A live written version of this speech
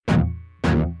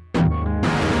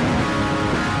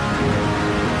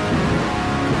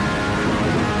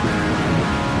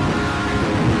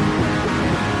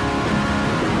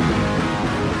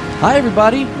Hi,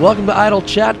 everybody. Welcome to Idle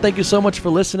Chat. Thank you so much for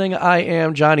listening. I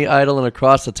am Johnny Idle, and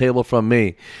across the table from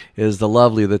me is the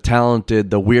lovely, the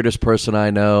talented, the weirdest person I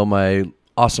know, my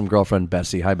awesome girlfriend,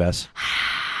 Bessie. Hi, Bess.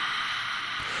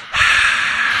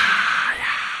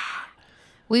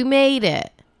 We made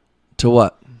it. To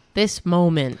what? This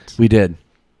moment. We did.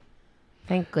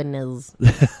 Thank goodness.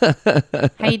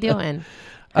 How you doing?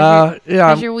 Yeah,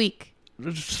 How's your week?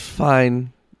 It's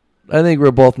fine. I think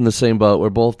we're both in the same boat. We're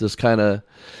both just kind of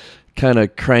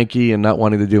cranky and not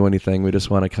wanting to do anything. We just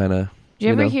want to kind of. Did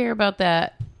you ever hear about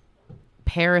that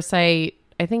parasite?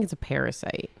 I think it's a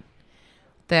parasite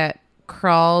that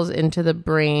crawls into the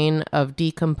brain of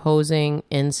decomposing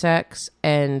insects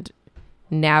and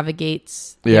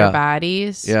navigates their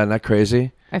bodies. Yeah, not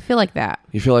crazy. I feel like that.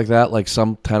 You feel like that? Like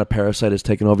some kind of parasite is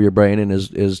taking over your brain and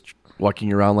is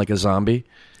walking around like a zombie?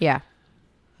 Yeah.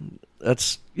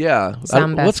 What's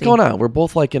Bessie. going on? We're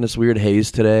both like in this weird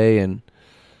haze today, and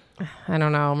I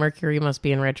don't know. Mercury must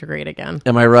be in retrograde again.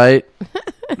 am I right?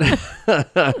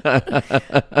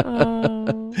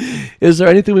 Is there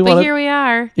anything we want to... But here we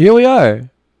are. Here we are.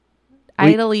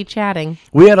 Idly chatting.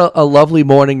 We had a lovely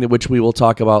morning, which we will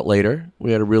talk about later.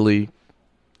 We had a really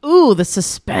the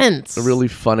suspense. a really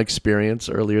fun experience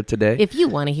earlier today. If you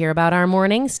want to hear about our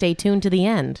morning, stay tuned to the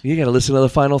end. You got to listen to the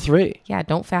final three. Yeah,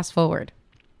 don't fast forward.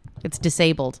 It's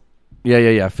disabled. Yeah.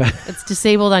 It's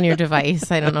disabled on your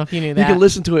device. I don't know if you knew that. You can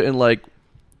listen to it in like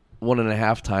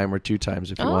 1.5 time or 2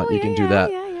 times if you want. You can do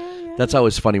that. Yeah. That's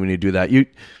always funny when you do that. You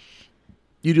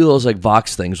do those like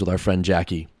Vox things with our friend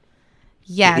Jackie.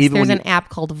 Yes, Even there's when an app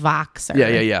called Voxer.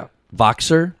 Yeah.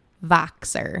 Voxer.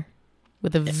 Voxer.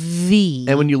 With a V.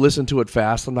 And when you listen to it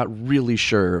fast, I'm not really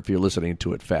sure if you're listening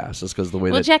to it fast. It's because the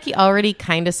way that... Jackie already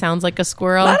kind of sounds like a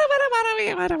squirrel.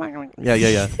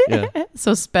 Yeah.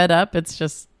 So sped up, it's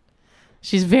just...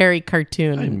 She's very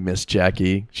cartoon. I miss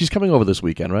Jackie. She's coming over this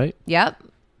weekend, right? Yep.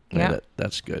 Yeah,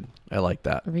 that's good. I like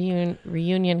that.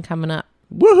 Reunion coming up.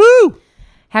 Woohoo!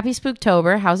 Happy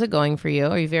Spooktober. How's it going for you?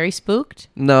 Are you very spooked?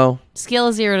 No. Scale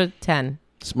of 0 to 10.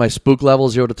 It's my spook level,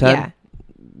 0 to 10? Yeah.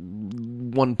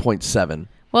 1.7.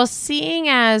 Well, seeing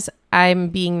as I'm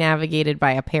being navigated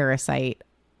by a parasite,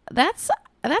 that's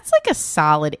like a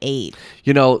solid 8.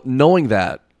 You know, knowing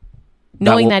that...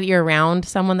 Knowing that you're around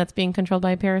someone that's being controlled by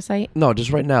a parasite? No,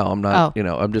 just right now. I'm not,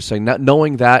 I'm just saying, not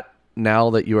knowing that now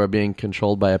that you are being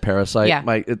controlled by a parasite,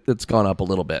 it's gone up a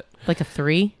little bit. Like a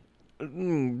 3?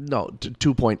 No,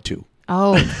 2.2.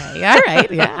 Oh, okay. All right.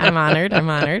 Yeah, I'm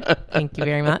honored. Thank you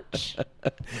very much.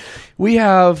 We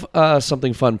have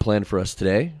something fun planned for us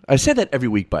today. I say that every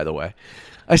week, by the way.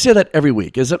 I say that every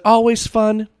week. Is it always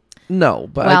fun? No.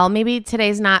 But maybe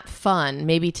today's not fun.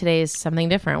 Maybe today's something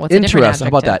different. What's interesting? A different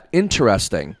adjective? How about that?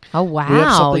 Interesting. Oh, wow. We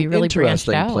have something you really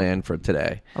interesting branched out. planned for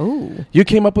today. Oh. You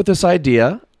came up with this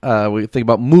idea. We think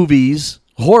about movies,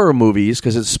 horror movies,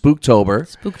 because it's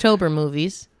Spooktober. Spooktober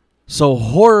movies. So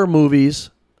horror movies...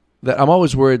 That I'm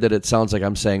always worried that it sounds like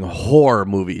I'm saying horror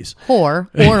movies.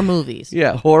 Horror or movies.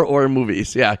 Yeah, horror or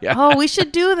movies. Yeah. Oh, we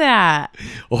should do that.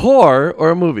 Horror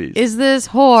or movies. Is this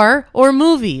horror or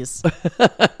movies?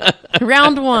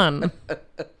 Round 1.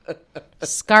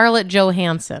 Scarlett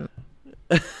Johansson.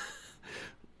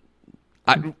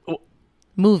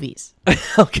 Movies.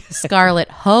 Okay. Scarlett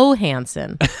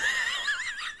Johansson.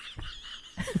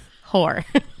 Whore.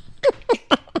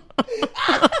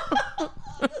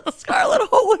 Scarlett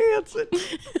Johansson.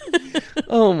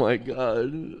 Oh my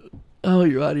God. Oh,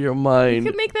 you're out of your mind.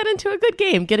 You could make that into a good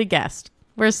game. Get a guest.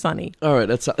 Where's Sonny? All right,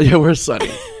 where's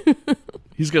Sonny?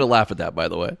 He's gonna laugh at that, by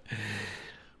the way.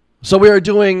 So we are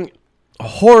doing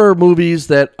horror movies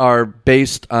that are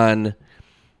based on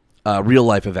real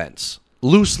life events,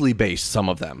 loosely based, some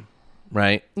of them,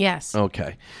 right? Yes.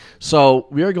 Okay. So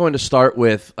we are going to start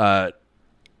with Ed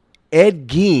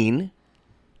Gein.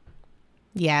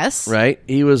 Yes. Right?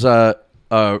 He was a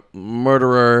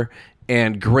murderer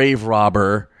and grave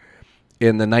robber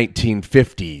in the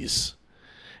 1950s.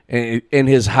 And in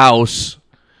his house,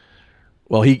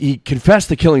 well, he confessed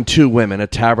to killing 2 women, a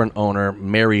tavern owner,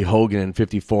 Mary Hogan, in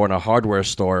 54, and a hardware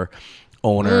store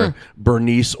owner,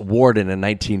 Bernice Warden, in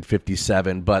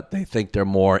 1957. But they think they're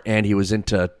more, and he was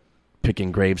into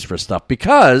picking graves for stuff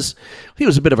because he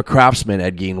was a bit of a craftsman.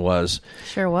 Ed Gein was.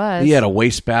 Sure was. He had a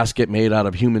wastebasket made out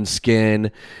of human skin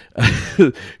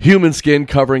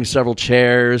covering several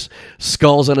chairs,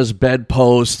 skulls on his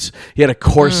bedposts. He had a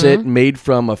corset made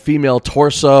from a female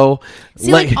torso.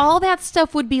 See, like all that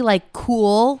stuff would be like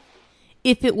cool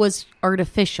if it was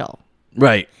artificial.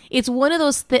 Right. It's one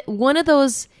of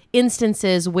those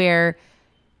instances where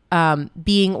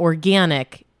being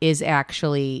organic is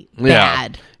actually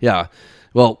bad. Yeah.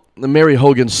 Well, Mary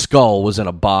Hogan's skull was in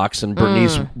a box, and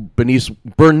Bernice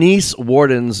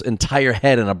Warden's entire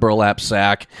head in a burlap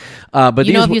sack. But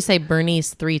if you say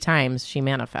Bernice 3 times, she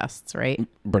manifests, right?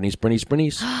 Bernice.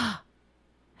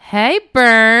 Hey,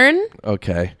 Bern.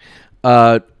 Okay.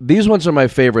 These ones are my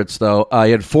favorites, though.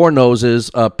 He had 4 noses,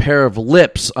 a pair of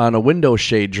lips on a window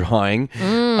shade drawing,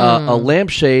 a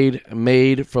lampshade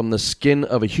made from the skin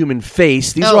of a human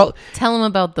face. These are all. Tell him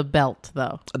about the belt,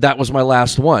 though. That was my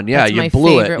last one. Yeah, That's you my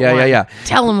blew it. favorite Yeah, one. yeah.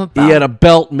 Tell him about. He had a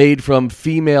belt made from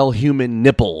female human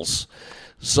nipples.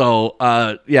 So,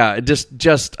 it's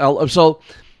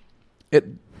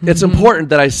important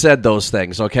that I said those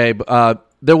things. Okay,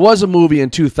 there was a movie in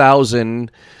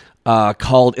 2000.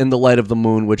 Called In the Light of the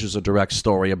Moon, which is a direct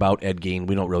story about Ed Gein.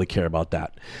 We don't really care about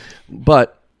that.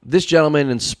 But this gentleman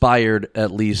inspired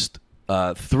at least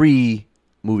 3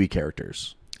 movie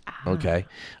characters. Okay.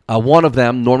 One of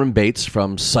them, Norman Bates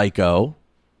from Psycho.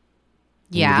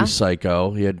 Yeah. Movie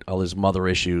Psycho. He had all his mother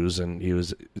issues, and he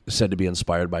was said to be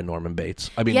inspired by Norman Bates.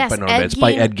 By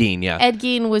Ed Gein, yeah. Ed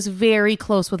Gein was very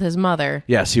close with his mother.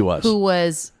 Yes, he was. Who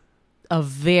was a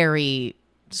very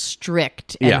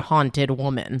strict and haunted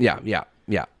woman. Yeah.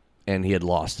 And he had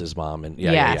lost his mom. And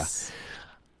Yes.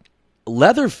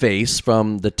 Leatherface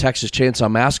from the Texas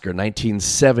Chainsaw Massacre,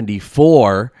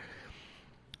 1974,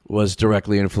 was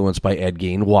directly influenced by Ed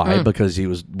Gein. Why? Because he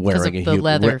was wearing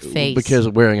leather face. Because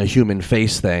wearing a human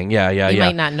face thing. Yeah. You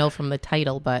might not know from the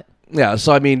title, but yeah.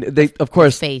 So I mean, they of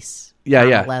course face.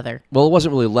 Yeah. Leather. Well, it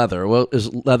wasn't really leather. Well, it's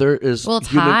it's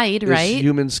hide, right? Is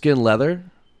human skin leather?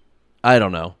 I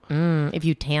don't know. If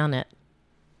you tan it.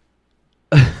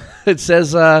 It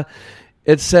says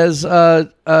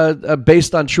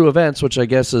based on true events, which I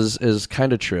guess is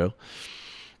kind of true.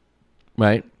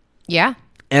 Right? Yeah.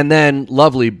 And then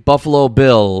lovely Buffalo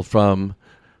Bill from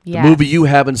the movie you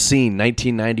haven't seen,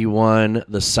 1991,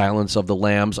 The Silence of the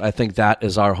Lambs. I think that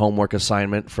is our homework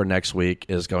assignment for next week,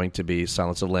 is going to be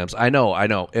Silence of the Lambs. I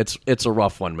know. It's a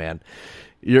rough one, man.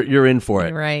 You're in for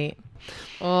it. Right.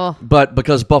 Oh. But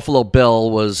because Buffalo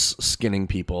Bill was skinning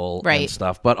people and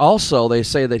stuff. But also, they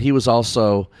say that he was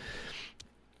also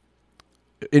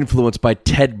influenced by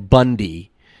Ted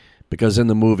Bundy, because in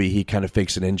the movie, he kind of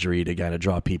fakes an injury to kind of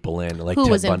draw people in, like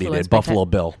Ted Bundy did. Buffalo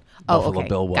Bill. Buffalo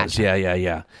Bill was. Gotcha.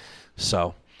 Yeah.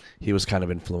 So he was kind of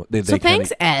influenced. So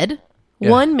thanks, Ed. Yeah.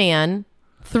 1 man,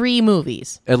 3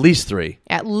 movies. At least 3.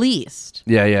 At least.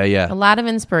 Yeah. A lot of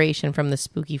inspiration from the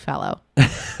spooky fellow.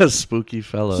 Spooky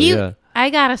fellow, yeah. I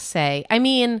gotta say, I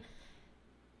mean,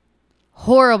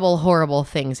 horrible, horrible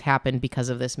things happened because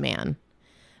of this man.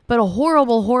 But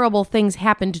horrible, horrible things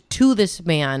happened to this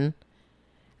man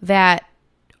that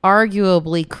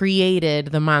arguably created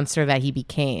the monster that he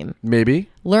became. Maybe.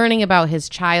 Learning about his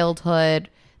childhood,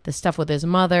 the stuff with his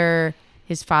mother,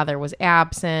 his father was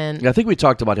absent. Yeah, I think we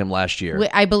talked about him last year.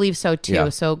 I believe so, too. Yeah.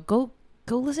 So go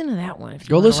listen to that one. If you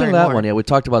go listen to that more. One. Yeah, we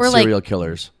talked about serial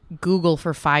killers. Google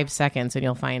for 5 seconds and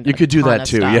you'll find you could do that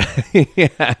too.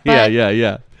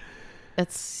 Yeah.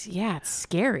 It's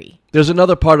scary. There's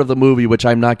another part of the movie which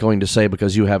I'm not going to say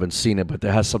because you haven't seen it, but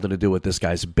that has something to do with this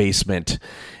guy's basement.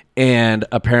 And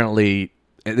apparently,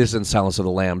 this is in Silence of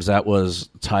the Lambs, that was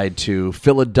tied to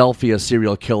Philadelphia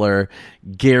serial killer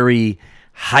Gary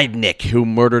Heidnik, who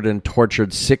murdered and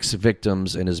tortured 6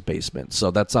 victims in his basement.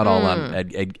 So that's not all on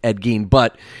Ed Gein,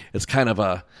 but it's kind of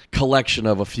a collection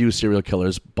of a few serial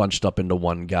killers bunched up into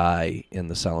one guy in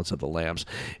the Silence of the Lambs.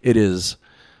 It is...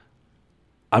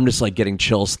 I'm just like getting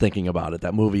chills thinking about it.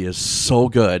 That movie is so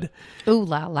good. Ooh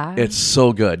la la. It's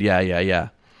so good. Yeah.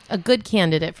 A good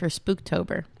candidate for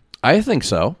Spooktober. I think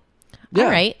so. Yeah. All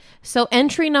right. So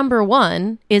entry number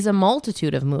 1 is a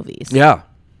multitude of movies. Yeah.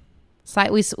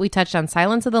 We touched on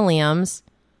Silence of the Lambs,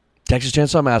 Texas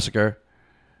Chainsaw Massacre,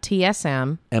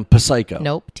 TSM, and Psycho.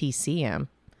 Nope, TCM,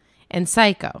 and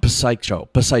Psycho.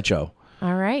 Psycho.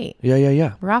 All right.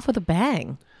 Yeah. We're off with a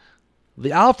bang.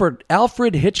 The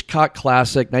Alfred Hitchcock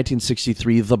classic,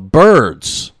 1963, The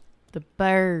Birds. The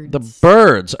Birds. The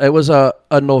Birds. It was a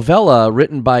novella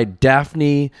written by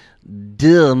Daphne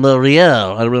de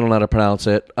Maurier. I don't know how to pronounce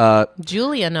it.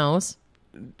 Julia knows.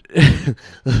 Daphne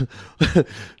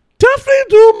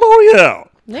de Maurier.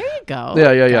 There you go.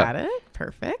 Yeah. Got it.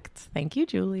 Perfect. Thank you,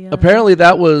 Julia. Apparently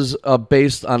that was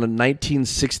based on a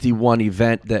 1961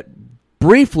 event that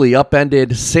briefly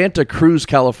upended Santa Cruz,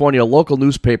 California. A local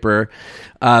newspaper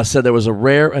said there was a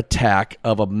rare attack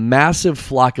of a massive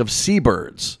flock of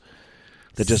seabirds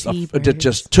that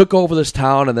just took over this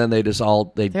town, and then they're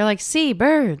like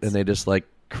seabirds, and they just like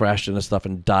crashed into stuff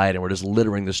and died, and were just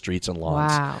littering the streets and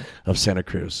lawns of Santa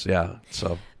Cruz. Yeah,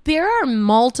 so there are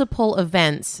multiple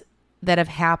events that have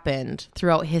happened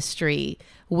throughout history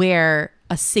where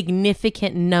a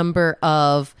significant number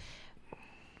of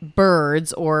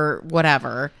birds or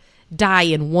whatever die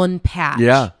in one patch.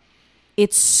 Yeah.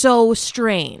 It's so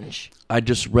strange. I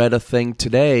just read a thing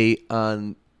today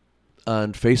on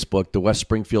Facebook, the West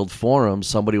Springfield Forum.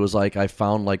 Somebody was like, I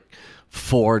found like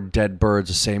 4 dead birds,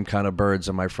 the same kind of birds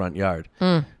in my front yard.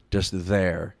 Just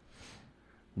there.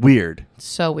 Weird.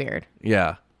 So weird.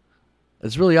 Yeah.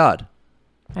 It's really odd.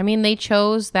 I mean, they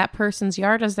chose that person's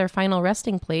yard as their final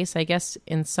resting place. I guess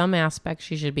in some aspects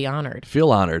she should be honored. Feel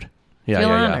honored. Yeah, Feel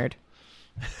yeah, honored.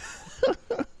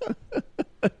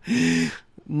 Yeah.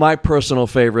 My personal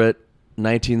favorite,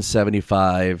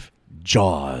 1975,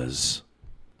 Jaws.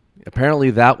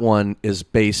 Apparently that one is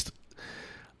based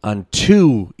on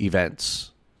 2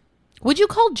 events. Would you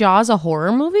call Jaws a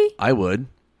horror movie? I would.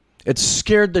 It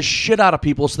scared the shit out of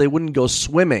people so they wouldn't go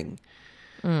swimming.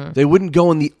 They wouldn't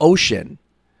go in the ocean.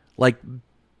 Like,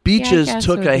 beaches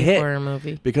took a hit horror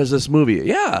movie. because of this movie.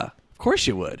 Yeah, of course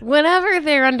you would. Whenever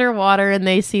they're underwater and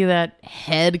they see that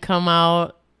head come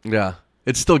out, Yeah.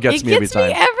 It still gets it me every gets me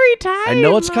time. every time. I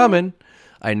know it's coming.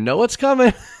 I know it's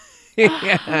coming.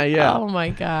 Yeah, yeah. Oh my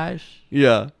gosh.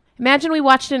 Yeah. Imagine we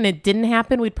watched it and it didn't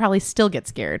happen. We'd probably still get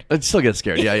scared. I'd still get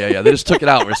scared. Yeah, yeah, yeah. They just took it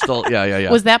out. We're still,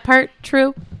 yeah. Was that part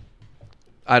true?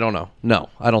 I don't know. No,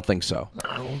 I don't think so.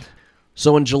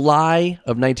 So in July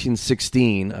of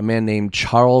 1916, a man named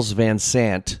Charles Van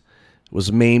Sant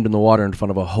was maimed in the water in front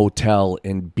of a hotel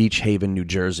in Beach Haven, New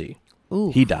Jersey.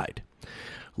 Ooh. He died.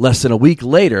 Less than a week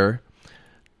later,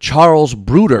 Charles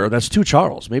Bruder, that's 2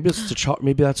 Charles. Maybe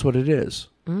maybe that's what it is.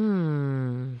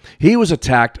 He was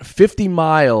attacked 50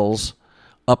 miles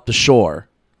up the shore.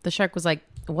 The shark was like,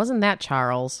 wasn't that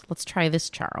Charles? Let's try this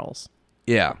Charles.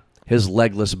 Yeah. His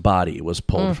legless body was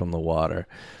pulled from the water.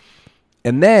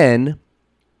 And then,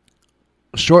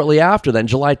 shortly after then,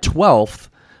 July 12th,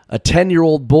 a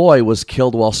 10-year-old boy was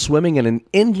killed while swimming in an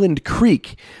inland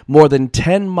creek more than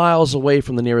 10 miles away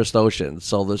from the nearest ocean.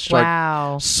 So the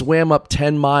shark swam up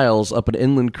 10 miles up an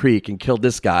inland creek and killed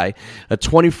this guy. A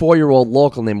 24-year-old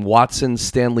local named Watson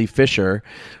Stanley Fisher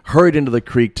hurried into the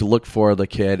creek to look for the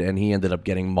kid, and he ended up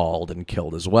getting mauled and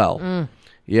killed as well.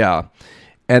 Yeah.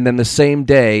 And then the same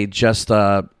day, just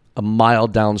a mile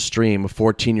downstream, a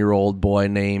 14-year-old boy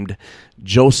named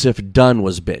Joseph Dunn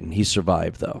was bitten. He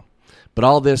survived, though. But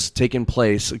all this taking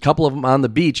place, a couple of them on the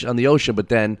beach, on the ocean, but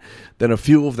then a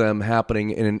few of them happening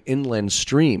in an inland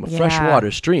stream, a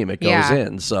freshwater stream. It goes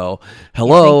in. So,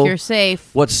 hello. You think you're safe.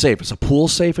 What's safe? Is a pool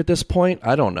safe at this point?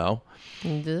 I don't know.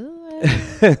 And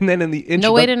then in the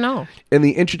no way to know. In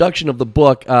the introduction of the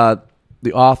book,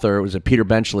 the author, was Peter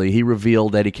Benchley, he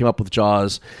revealed that he came up with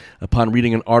Jaws upon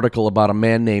reading an article about a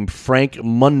man named Frank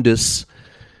Mundus.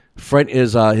 Frank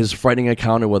is his frightening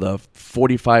encounter with a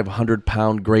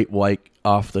 4,500-pound great white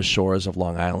off the shores of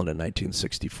Long Island in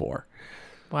 1964.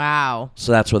 Wow.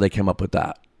 So that's where they came up with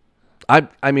that.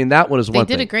 I mean, that one is one thing.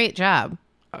 They did a great job.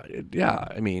 Yeah,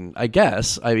 I mean, I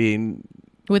guess. I mean...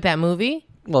 With that movie?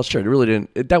 Well, sure, it really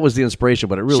didn't... that was the inspiration,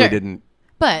 but it really didn't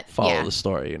follow the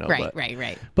story, you know.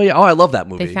 Right. But yeah, I love that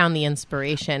movie. They found the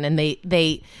inspiration, and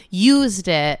they used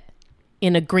it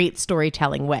in a great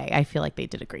storytelling way. I feel like they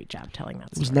did a great job telling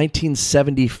that story. It was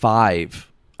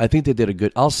 1975. I think they did a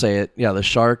good... I'll say it. Yeah, the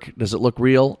shark, does it look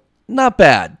real? Not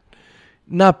bad.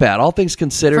 Not bad. All things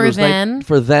considered.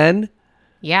 For then?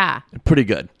 Yeah. Pretty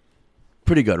good.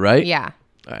 Pretty good, right? Yeah.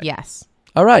 Right. Yes.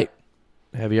 All right.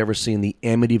 Have you ever seen the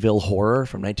Amityville Horror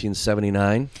from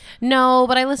 1979? No,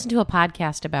 but I listened to a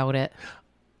podcast about it.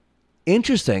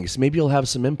 Interesting. So maybe you'll have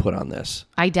some input on this.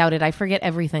 I doubt it. I forget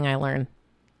everything I learn.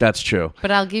 That's true.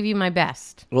 But I'll give you my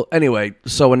best. Well, anyway,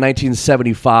 so in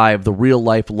 1975, the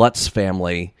real-life Lutz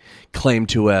family claimed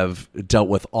to have dealt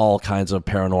with all kinds of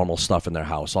paranormal stuff in their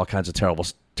house, all kinds of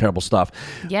terrible stuff.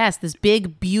 Yes, this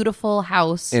big, beautiful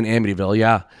house. In Amityville,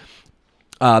 yeah.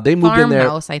 They moved in there.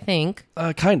 Farmhouse, I think.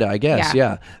 Kind of, I guess,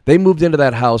 yeah. They moved into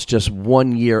that house just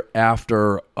 1 year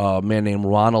after a man named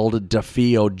Ronald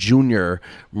DeFeo Jr.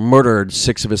 murdered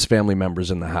 6 of his family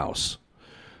members in the house.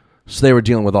 So they were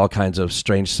dealing with all kinds of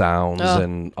strange sounds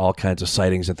and all kinds of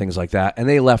sightings and things like that. And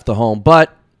they left the home.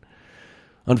 But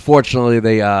unfortunately,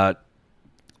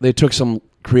 they took some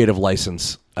creative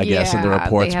license, I guess, in the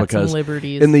reports, because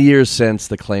in the years since,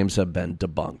 the claims have been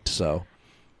debunked. So,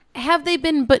 have they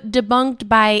been debunked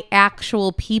by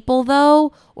actual people,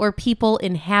 though, or people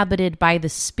inhabited by the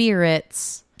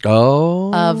spirits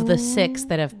of the 6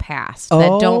 that have passed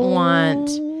that don't want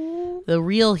the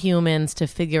real humans to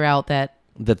figure out that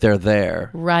they're there?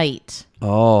 Right.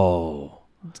 Oh.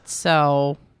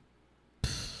 So,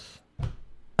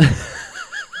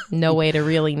 no way to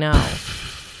really know.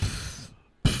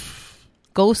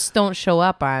 Ghosts don't show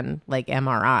up on, like,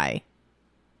 MRI.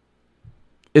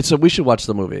 We should watch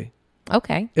the movie.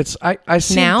 Okay. I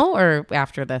see Now or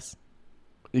after this?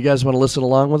 You guys want to listen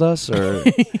along with us, or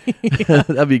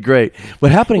that'd be great.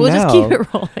 What's happening We'll now? just keep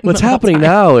it rolling. What's the whole happening time.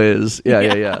 now is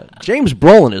yeah. James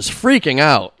Brolin is freaking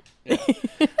out.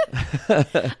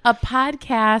 A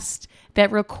podcast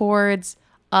that records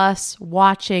us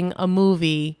watching a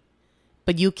movie,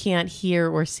 but you can't hear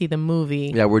or see the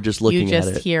movie. Yeah, we're just looking You at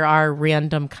just it. hear our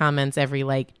random comments every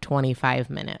 25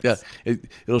 minutes. Yeah,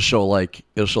 it'll show like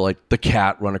the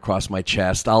cat run across my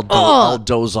chest. I'll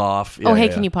doze off. Yeah, Oh, hey,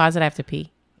 yeah. can you pause it? I have to pee.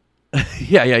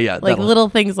 Yeah. Like That'll- little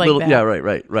things like that. Yeah,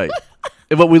 right.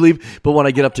 But when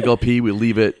I get up to go pee, we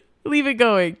leave it. Leave it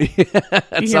going. You hear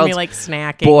me sounds- like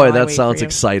snacking. Boy, while I that wait sounds for you.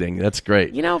 exciting. That's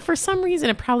great. You know, for some reason,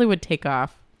 it probably would take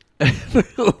off.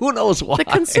 Who knows why? The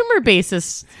consumer base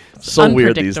is So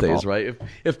weird these unpredictable. days, right?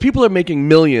 If people are making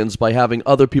millions by having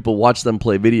other people watch them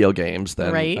play video games,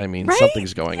 then Right? I mean Right?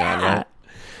 something's going on, Yeah. right?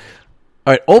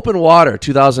 All right, Open Water,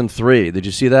 2003. Did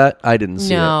you see that? I didn't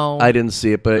see No. it. I didn't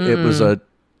see it, but it was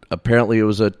apparently it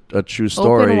was a true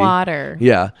story. Open water.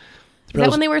 Yeah. Is that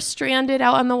when they were stranded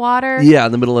out on the water? Yeah,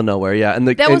 in the middle of nowhere. Yeah, and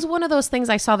That was one of those things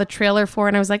I saw the trailer for,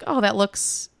 and I was like, "Oh, that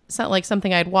looks not like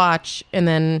something I'd watch." And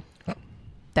then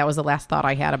that was the last thought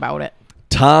I had about it.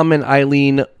 Tom and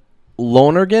Eileen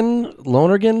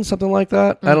Lonergan, something like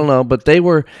that. I don't know, but they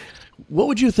were. What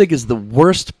would you think is the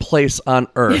worst place on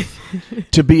earth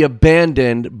to be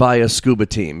abandoned by a scuba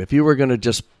team if you were going to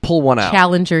just pull one out?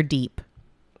 Challenger Deep.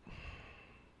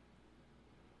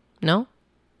 No,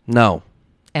 No.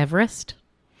 Everest.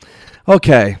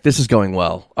 Okay, this is going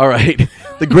well. All right.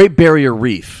 The Great Barrier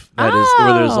Reef. That is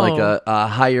where there's like Oh. a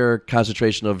higher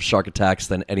concentration of shark attacks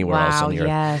than anywhere else Wow. on the earth.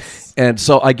 Yes. And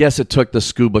so I guess it took the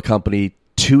scuba company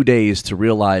 2 days to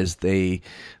realize they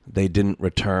didn't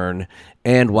return.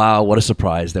 And wow, what a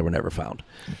surprise. They were never found.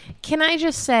 Can I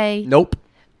just say, Nope.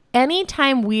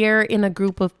 anytime we're in a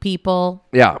group of people,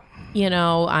 Yeah.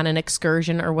 on an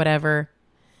excursion or whatever,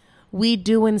 we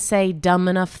do and say dumb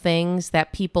enough things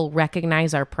that people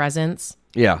recognize our presence.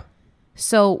 Yeah.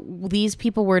 So these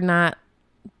people were not.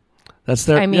 That's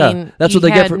their. I mean, yeah. That's you what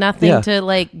they had get for nothing yeah.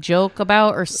 to joke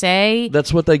about or say.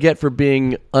 That's what they get for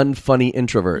being unfunny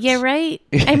introverts. Yeah, right.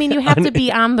 I mean, you have to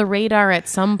be on the radar at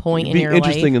some point in Be your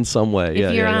interesting life. in some way.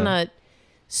 If you're on a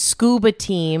scuba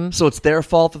team, So it's their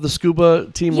fault that the scuba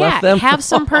team left them. have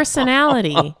some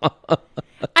personality.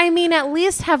 I mean, at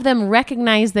least have them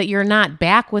recognize that you're not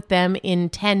back with them in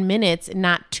 10 minutes,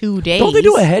 not 2 days. Don't they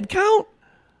do a head count?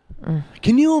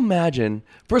 Can you imagine?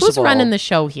 Who's running the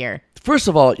show here? First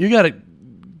of all, you got to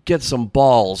get some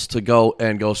balls to go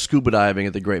scuba diving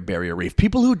at the Great Barrier Reef.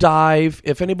 People who dive,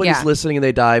 if anybody's Yeah. listening and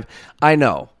they dive, I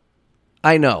know.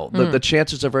 The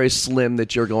chances are very slim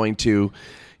that you're going to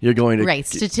Right,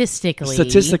 statistically.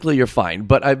 Statistically, you're fine.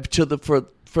 But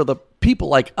for the people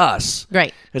like us,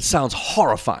 Right. it sounds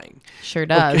horrifying. Sure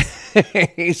does.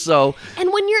 So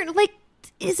And when you're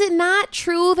is it not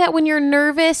true that when you're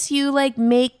nervous, you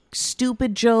make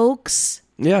stupid jokes?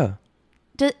 yeah,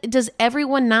 Does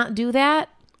everyone not do that?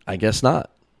 I guess not.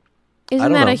 Isn't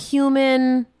don't that know. a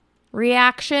human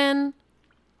reaction?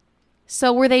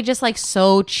 So were they just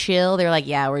so chill? They're like,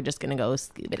 yeah, we're just gonna go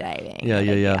scuba diving. Yeah.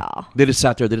 Yeah. They just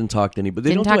sat there. They didn't talk to anybody. They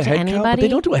Didn't don't do talk a to head count. But anybody? they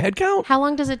don't do a head count. How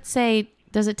long does it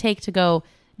take to go?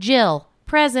 Jill,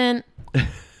 present.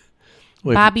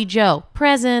 Wait, Bobby Joe,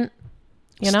 present.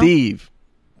 Steve,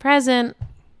 Present.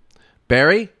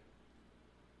 Barry.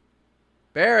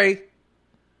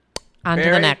 On to the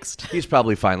Barry? next. He's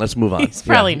probably fine. Let's move on. He's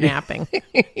probably Yeah. napping.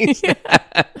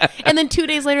 And then 2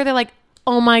 days later, they're like,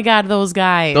 oh my God, those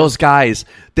guys. Those guys,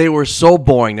 they were so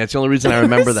boring. That's the only reason I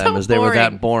remember them so is they were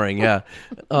that boring. boring. Yeah.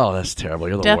 Oh, that's terrible.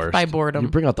 You're the Death worst. by boredom.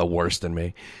 You bring out the worst in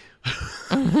me.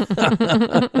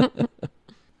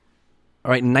 All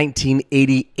right,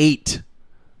 1988,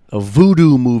 a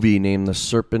voodoo movie named The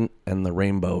Serpent and the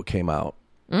Rainbow came out.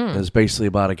 It was basically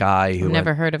about a guy who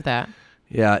Never heard of that.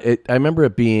 Yeah, I remember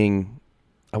it being.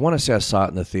 I want to say I saw it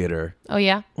in the theater. Oh,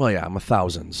 yeah? Well, yeah, I'm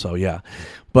 1,000, so yeah.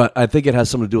 But I think it has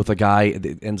something to do with a guy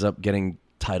that ends up getting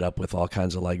tied up with all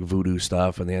kinds of voodoo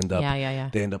stuff, and they end up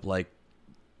they end up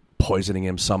poisoning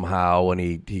him somehow, and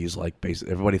he's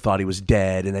basically everybody thought he was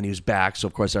dead, and then he was back. So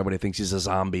of course everybody thinks he's a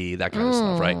zombie, that kind of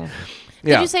stuff, right?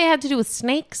 Did you say it had to do with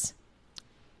snakes?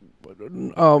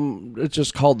 It's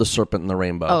just called The Serpent and the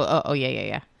Rainbow. Oh,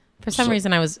 yeah. For some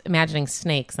reason, I was imagining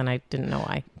snakes, and I didn't know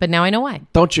why. But now I know why.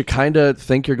 Don't you kind of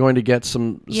think you're going to get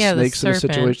some Yeah, the snakes in a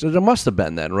serpent. situation? There must have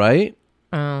been then, right?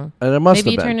 Oh. And it must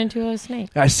Maybe you have been. turned into a snake.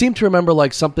 I seem to remember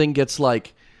something gets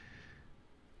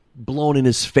blown in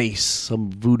his face,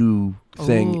 some voodoo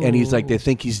thing, and he's like, they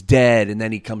think he's dead, and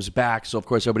then he comes back. So of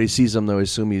course everybody sees him, they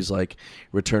assume he's like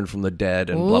returned from the dead,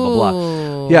 and blah blah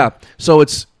blah. Yeah, so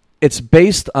it's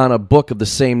based on a book of the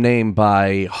same name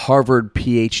by Harvard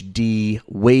PhD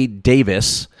Wade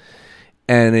Davis,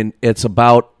 and it's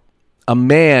about a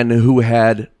man who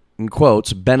had, in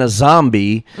quotes, been a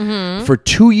zombie for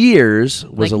 2 years,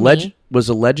 was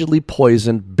allegedly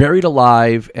poisoned, buried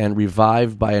alive, and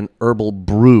revived by an herbal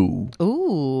brew.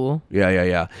 Ooh.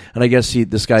 Yeah. And I guess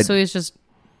this guy... So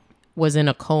was in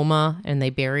a coma, and they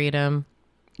buried him.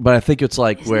 But I think it's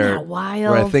like Isn't that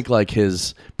wild? where I think like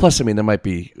his... Plus, I mean, there might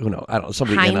be, I don't know,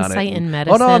 somebody in on it. Hindsight in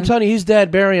medicine. Oh, no, I'm telling you, he's dead.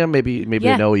 Bury him. Maybe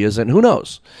they know he isn't. Who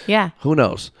knows? Yeah. Who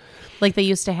knows? Like they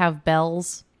used to have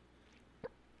bells.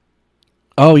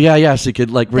 Oh yeah, so you could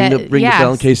like ring the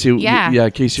bell in case you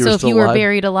in case you were still alive. So if you were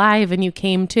buried alive and you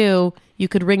came to, you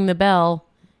could ring the bell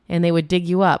and they would dig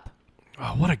you up.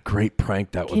 Oh, what a great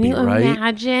prank that would be, right? Can you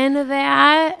imagine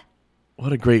that?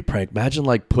 What a great prank. Imagine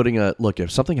like putting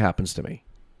if something happens to me.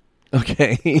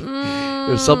 Okay.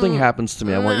 If something happens to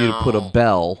me, I want you to put a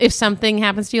bell. If something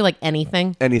happens to you, like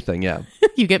anything? Anything, yeah.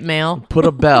 You get mail. Put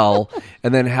a bell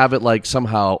and then have it like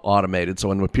somehow automated. So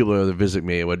when people are to visit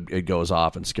me, it goes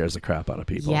off and scares the crap out of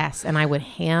people. Yes, and I would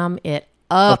ham it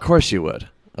up. Of course you would.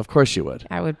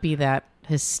 I would be that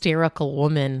hysterical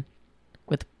woman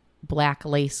with black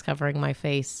lace covering my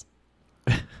face.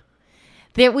 I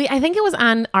think it was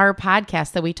on our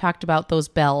podcast that we talked about those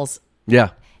bells. Yeah.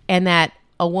 And that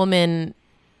a woman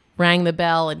rang the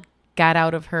bell and got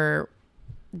out of her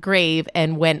grave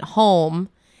and went home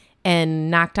and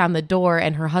knocked on the door,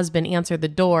 and her husband answered the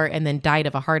door and then died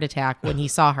of a heart attack when he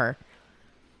saw her.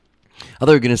 I thought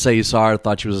you were going to say you saw her,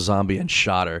 thought she was a zombie, and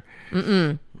shot her.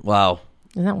 Mm-mm. Wow.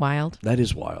 Isn't that wild? That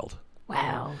is wild.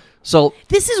 Wow. So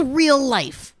this is real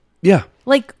life. Yeah.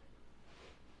 Like,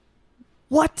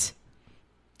 what?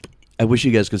 I wish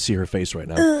you guys could see her face right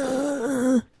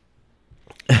now.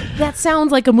 That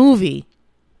sounds like a movie.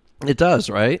 It does,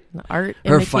 right? Art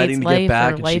her imitates fighting to life, get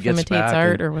back, or and life she gets imitates back,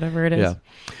 art, or whatever it is. Yeah.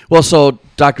 Well, so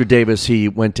Dr. Davis, he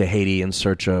went to Haiti in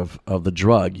search of the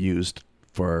drug used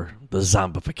for the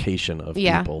zombification of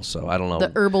people. So I don't know.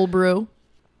 The herbal brew.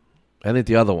 I think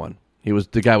the other one.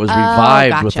 The guy was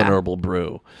revived with an gotcha. herbal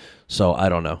brew. So I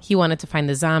don't know. He wanted to find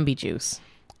the zombie juice.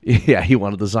 Yeah, he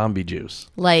wanted the zombie juice.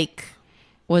 Like,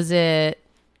 was it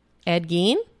Ed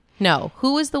Gein? No.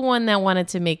 Who was the one that wanted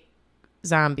to make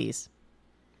zombies?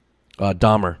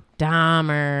 Dahmer.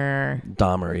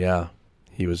 Dahmer, yeah.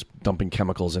 He was dumping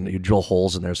chemicals and he'd drill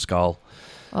holes in their skull.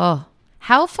 Oh,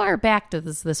 how far back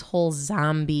does this whole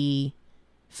zombie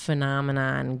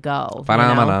phenomenon go? I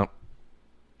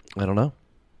don't know.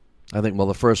 I think,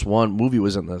 the first movie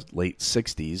was in the late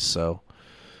 60s, so.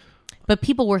 But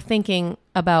people were thinking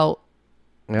about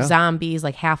zombies,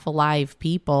 like half alive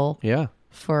people. Yeah.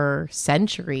 For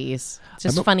centuries. It's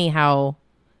just funny how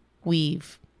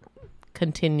we've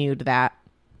continued that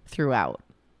throughout.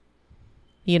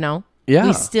 You know? Yeah.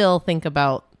 We still think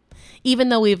about, even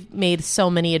though we've made so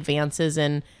many advances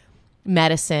in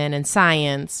medicine and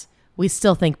science, we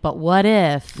still think, but what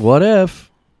if? What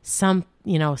if? Some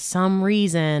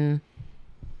reason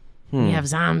we have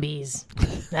zombies.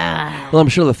 Well, I'm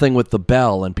sure the thing with the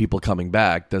bell and people coming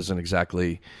back doesn't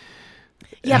exactly...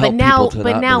 Yeah, but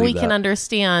now we can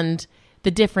understand the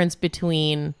difference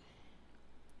between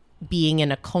being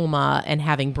in a coma and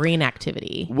having brain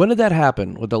activity. When did that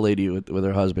happen with the lady with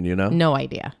her husband, you know? No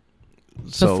idea.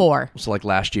 So, before. So like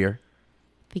last year?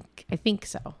 I think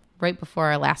so. Right before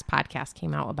our last podcast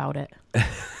came out about it.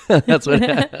 That's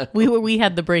what we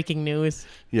had the breaking news.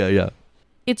 Yeah.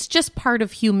 It's just part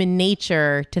of human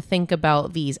nature to think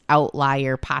about these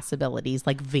outlier possibilities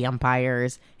like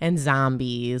vampires and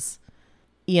zombies.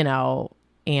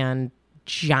 And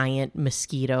giant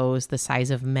mosquitoes the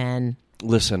size of men.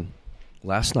 Listen,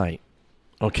 last night,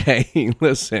 I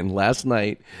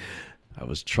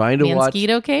was trying to watch...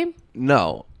 Mosquito came?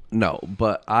 No,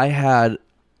 but I had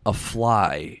a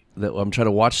fly that I'm trying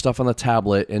to watch stuff on the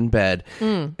tablet in bed,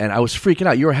 and I was freaking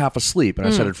out. You were half asleep, and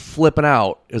I started flipping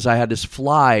out as I had this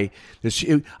fly.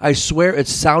 I swear it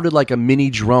sounded like a mini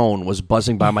drone was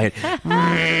buzzing by my head.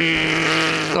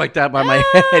 Like that by my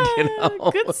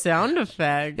head, Good sound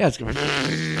effect.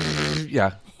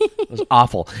 Yeah, it was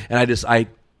awful. And I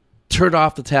turned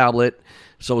off the tablet,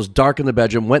 so it was dark in the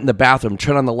bedroom, went in the bathroom,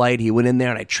 turned on the light, he went in there,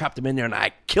 and I trapped him in there, and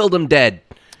I killed him dead.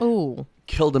 Ooh.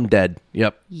 Killed him dead.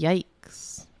 Yep.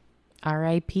 Yikes.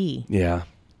 R.I.P. Yeah.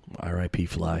 R.I.P.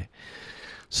 fly.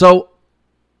 So,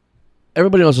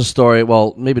 everybody knows the story.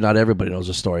 Well, maybe not everybody knows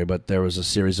the story, but there was a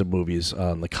series of movies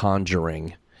on The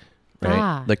Conjuring.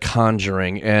 Right? The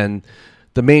Conjuring. And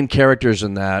The main characters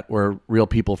in that were real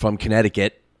people from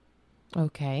Connecticut,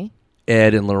 Okay.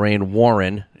 Ed and Lorraine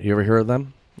Warren. You ever hear of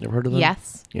them? You ever heard of them?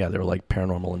 Yes. Yeah, they were like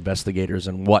paranormal investigators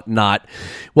and whatnot.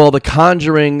 Well, The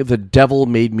Conjuring, The Devil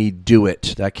Made Me Do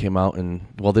It. That came out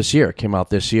this year. It came out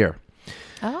this year.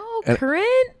 Oh,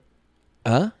 current?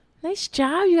 Huh? Nice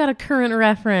job. You got a current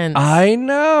reference. I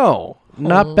know.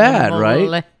 Not Holy bad, moly.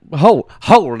 right?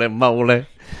 Holy moly.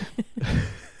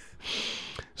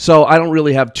 So I don't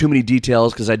really have too many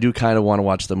details because I do kind of want to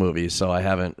watch the movie, so I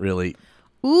haven't really...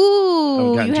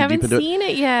 Ooh, gotten you too haven't deep into seen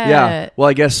it yet. Yeah. Well,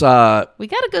 I guess... We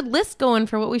got a good list going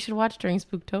for what we should watch during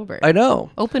Spooktober. I know.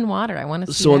 Open Water. I want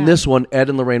to see So in that. this one, Ed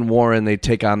and Lorraine Warren, they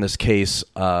take on this case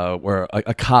where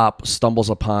a cop stumbles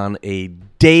upon a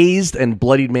dazed and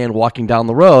bloodied man walking down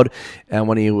the road, and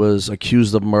when he was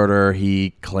accused of murder,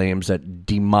 he claims that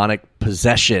demonic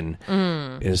possession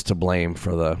is to blame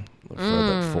for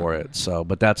it. So,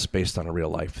 but that's based on a real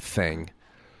life thing.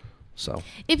 So,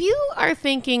 If you are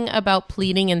thinking about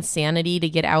pleading insanity to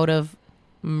get out of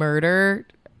murder,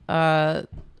 a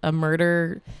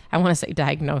murder, I want to say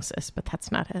diagnosis, but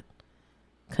that's not it.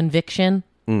 Conviction.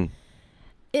 I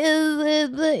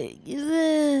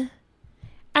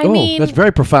mean, that's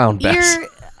very profound, Bess.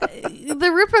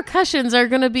 the repercussions are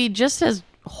going to be just as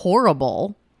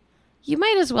horrible. You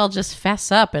might as well just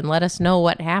fess up and let us know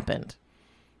what happened.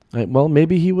 Well,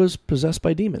 maybe he was possessed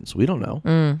by demons. We don't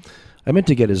know. I meant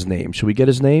to get his name. Should we get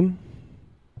his name?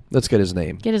 Let's get his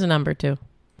name. Get his number too.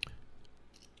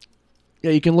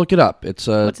 Yeah, you can look it up. It's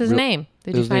What's his name?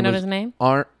 Did you find out his name?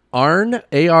 Arne, Arne,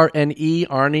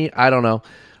 Arnie. I don't know.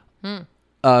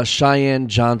 Cheyenne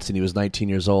Johnson. He was 19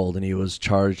 years old, and he was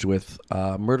charged with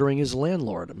murdering his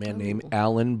landlord, a man named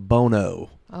Alan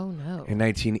Bono. Oh no! In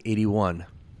 1981.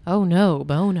 Oh no,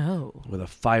 Bono! With a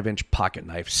 5-inch pocket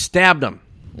knife, stabbed him.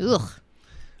 Ugh.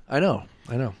 I know.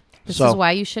 This is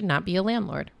why you should not be a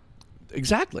landlord.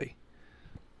 Exactly.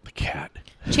 The cat.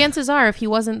 Chances are, if he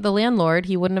wasn't the landlord,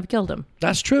 he wouldn't have killed him.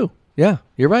 That's true. Yeah,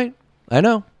 you're right. I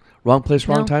know. Wrong place,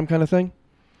 wrong time kind of thing.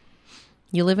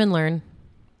 You live and learn.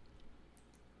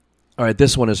 All right,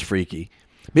 this one is freaky.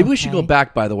 Maybe we should go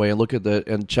back, by the way, and look at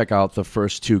and check out the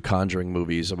first 2 Conjuring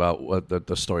movies about what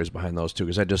the stories behind those 2.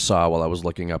 Because I just saw while I was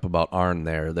looking up about Arne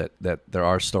there that there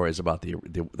are stories about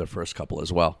the first couple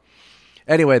as well.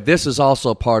 Anyway, this is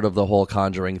also part of the whole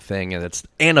Conjuring thing, and it's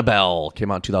Annabelle. Came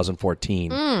out in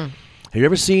 2014. Have you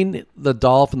ever seen the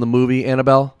doll from the movie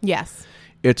Annabelle? Yes.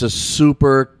 It's a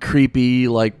super creepy,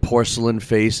 like porcelain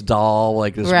face doll,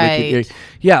 like this. Right. Wicked,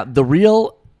 yeah, the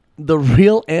real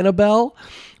Annabelle,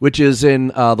 which is in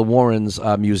the Warrens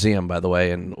Museum, by the way,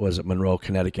 and was it Monroe,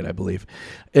 Connecticut, I believe,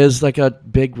 is like a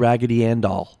big Raggedy Ann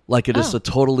doll. Like it is a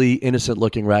totally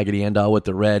innocent-looking Raggedy Ann doll with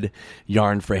the red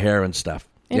yarn for hair and stuff.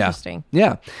 Interesting.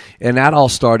 Yeah. And that all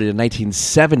started in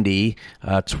 1970.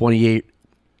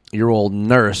 28-year-old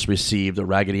nurse received a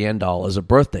Raggedy Ann doll as a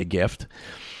birthday gift.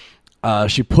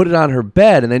 She put it on her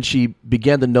bed, and then she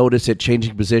began to notice it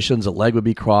changing positions. A leg would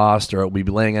be crossed, or it would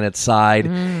be laying on its side.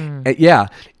 And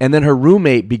then her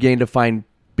roommate began to find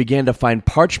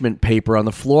parchment paper on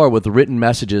the floor with written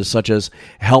messages such as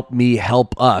 "Help me,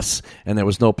 help us," and there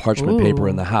was no parchment paper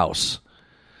in the house.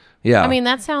 Yeah, I mean,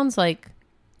 that sounds like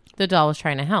the doll was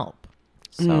trying to help.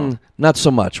 So not so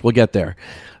much. We'll get there.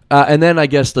 And then I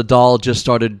guess the doll just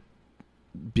started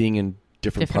being in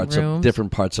different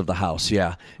parts of the house.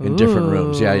 Yeah, in different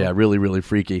rooms. Yeah, really, really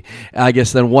freaky. I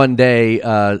guess then one day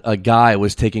a guy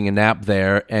was taking a nap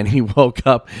there, and he woke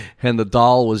up, and the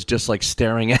doll was just like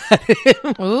staring at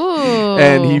him. Ooh.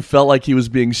 And he felt like he was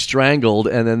being strangled,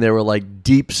 and then there were like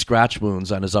deep scratch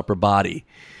wounds on his upper body.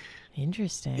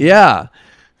 Interesting. Yeah.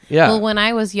 Well, when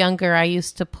I was younger, I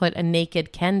used to put a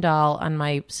naked Ken doll on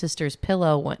my sister's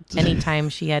pillow anytime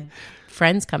she had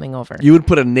friends coming over. You would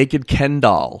put a naked Ken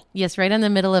doll? Yes, right in the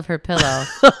middle of her pillow.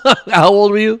 How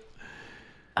old were you?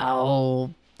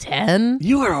 10.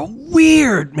 You are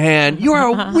weird, man. You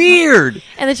are weird.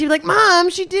 And then she'd be like, Mom,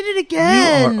 she did it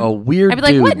again. You are a weird I'd be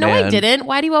like, dude, what? No, man. I didn't.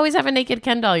 Why do you always have a naked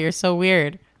Ken doll? You're so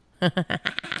weird.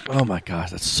 Oh, my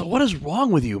gosh. What is wrong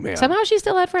with you, man? Somehow she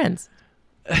still had friends.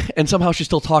 And somehow she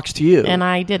still talks to you. And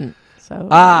I didn't. So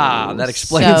that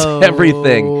explains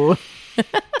everything.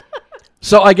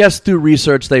 So I guess through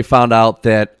research, they found out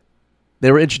that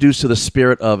they were introduced to the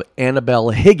spirit of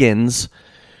Annabelle Higgins,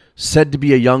 said to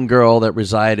be a young girl that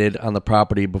resided on the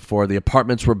property before the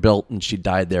apartments were built, and she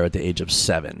died there at the age of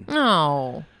 7.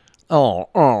 Oh.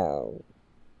 Oh.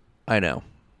 I know.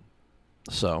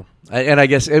 So, and I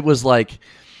guess it was like,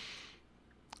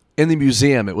 in the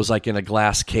museum, it was like in a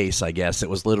glass case, I guess. It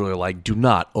was literally like, do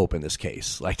not open this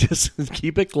case. Like, just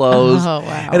keep it closed. Oh,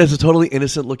 wow. And it's a totally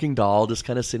innocent-looking doll just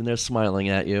kind of sitting there smiling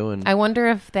at you. And I wonder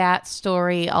if that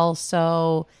story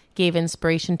also gave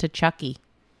inspiration to Chucky.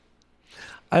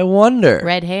 I wonder.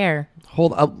 Red hair.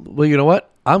 Hold on. Well, you know what?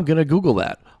 I'm going to Google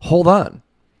that. Hold on.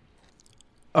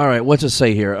 All right, what's it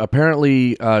say here?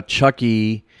 Apparently,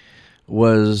 Chucky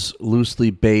was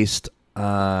loosely based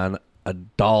on a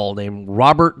doll named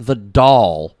Robert the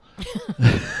Doll.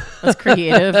 That's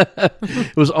creative.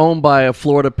 It was owned by a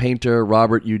Florida painter,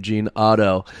 Robert Eugene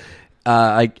Otto.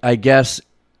 I guess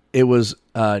it was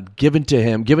given to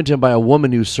him by a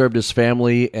woman who served his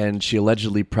family, and she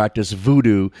allegedly practiced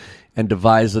voodoo and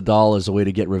devised the doll as a way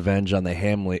to get revenge on the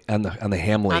Hamley. On the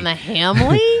Hamley? On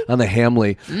the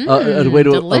Hamley. A way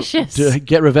delicious. to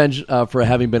get revenge for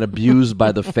having been abused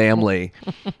by the family.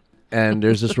 And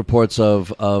there's just reports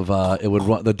of it would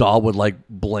run, the doll would like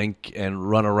blink and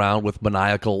run around with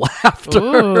maniacal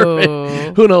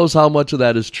laughter. Who knows how much of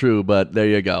that is true? But there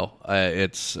you go.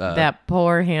 It's that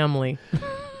poor Hamley.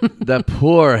 That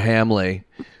poor Hamley.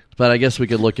 But I guess we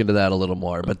could look into that a little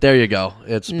more. But there you go.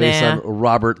 It's based on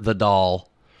Robert the Doll.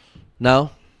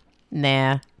 No?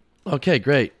 Nah. Okay,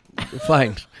 great.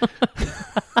 Fine.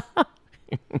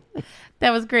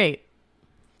 That was great.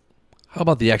 How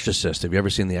about The Exorcist? Have you ever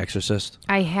seen The Exorcist?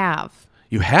 I have.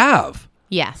 You have?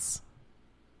 Yes.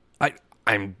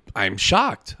 I'm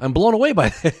shocked. I'm blown away by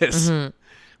this. Mm-hmm.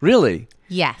 Really?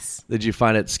 Yes. Did you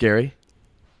find it scary?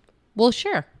 Well,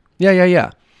 sure.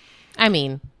 Yeah. I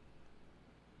mean,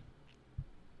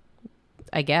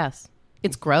 I guess.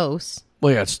 It's gross.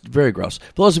 Well, yeah, it's very gross.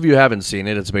 For those of you who haven't seen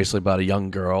it, it's basically about a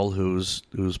young girl who's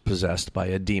possessed by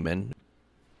a demon.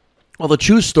 Well, the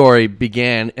true story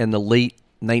began in the late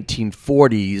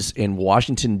 1940s in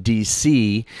Washington,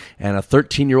 D.C., and a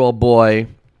 13-year-old boy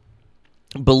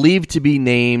believed to be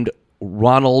named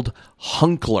Ronald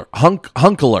Hunkeler. Wow.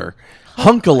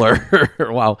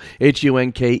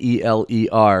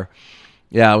 Hunkeler.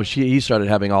 Yeah, he started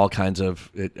having all kinds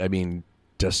of,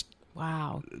 just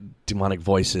wow, demonic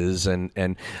voices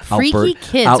and freaky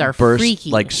kids are freaky,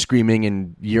 like screaming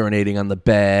and urinating on the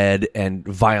bed and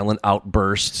violent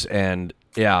outbursts and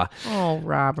yeah. Oh,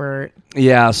 Robert.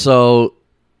 Yeah, so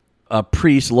a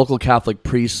local Catholic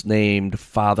priest named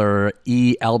Father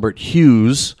E. Albert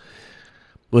Hughes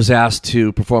was asked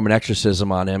to perform an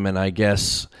exorcism on him, and I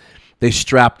guess they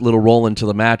strapped little Roland to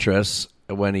the mattress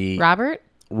when he... Robert?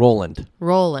 Roland.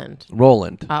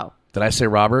 Oh. Did I say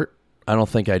Robert? I don't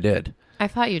think I did. I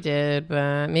thought you did,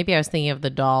 but maybe I was thinking of the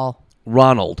doll.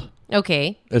 Ronald.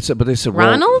 Okay. But they said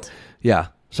Ronald? Yeah.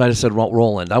 So I just said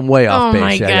Roland. I'm way off base.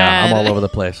 My God. Yeah. I'm all over the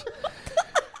place.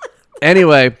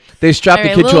 Anyway, they strapped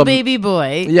the kid to a baby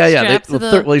boy. Yeah.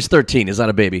 Well, he's 13. He's not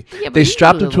a baby. Yeah, they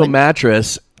strapped him to a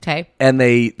mattress. Okay. And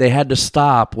they had to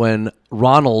stop when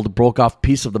Ronald broke off a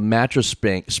piece of the mattress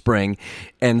spring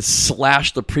and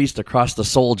slashed the priest across the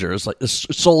soldiers. Oh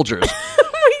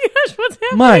my gosh, what's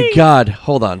happening? My God.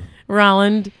 Hold on.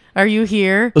 Roland, are you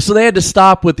here? So they had to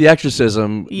stop with the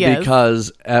exorcism yes.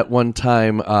 because at one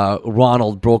time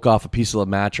Ronald broke off a piece of the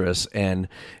mattress and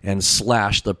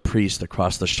slashed the priest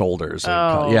across the shoulders.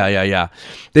 Oh. Yeah.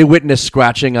 They witnessed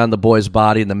scratching on the boy's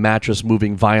body and the mattress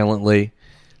moving violently.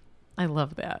 I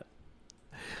love that.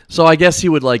 So I guess he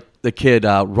would like the kid,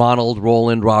 Ronald,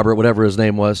 Roland, Robert, whatever his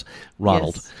name was,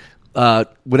 Ronald. Yes.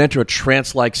 Would enter a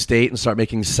trance-like state and start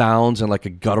making sounds in like a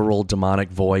guttural demonic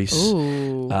voice.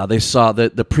 Ooh. They saw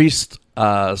that the priest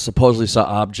supposedly saw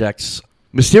objects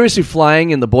mysteriously flying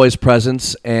in the boy's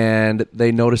presence, and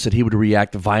they noticed that he would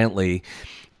react violently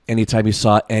anytime he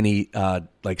saw any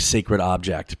like sacred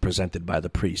object presented by the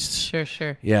priests.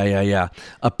 Sure. Yeah.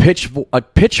 A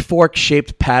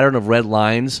pitchfork-shaped pattern of red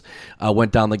lines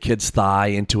went down the kid's thigh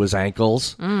into his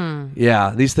ankles.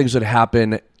 Yeah, these things would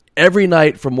happen every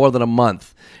night for more than a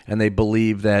month, and they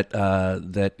believe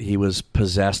that he was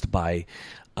possessed by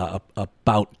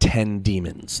about 10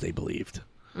 demons, they believed.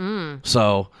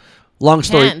 So, long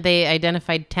story... 10, they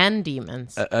identified 10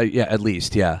 demons. Yeah, at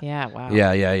least, yeah. Yeah, wow.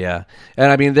 Yeah.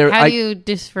 And I mean... How do you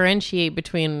differentiate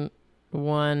between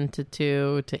 1 to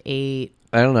 2 to 8?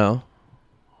 I don't know.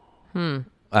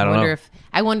 I don't know.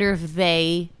 I wonder if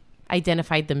they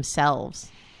identified themselves,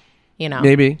 you know?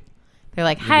 Maybe. They're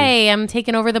like, hey, I'm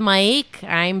taking over the mic.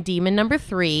 I'm demon number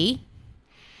 3.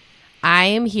 I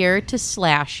am here to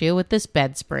slash you with this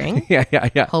bed spring.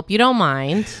 Yeah. Hope you don't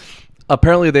mind.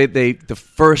 Apparently, the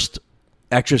first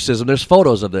exorcism, there's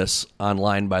photos of this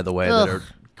online, by the way, that are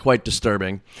quite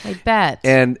disturbing. I bet.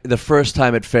 And the first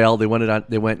time it failed, they went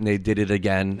and they did it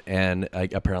again, and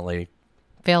apparently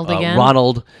Failed again?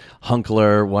 Ronald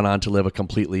Hunkler went on to live a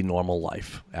completely normal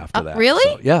life after that. Really?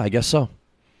 So, yeah, I guess so.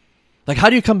 Like, how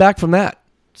do you come back from that?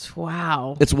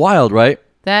 Wow. It's wild, right?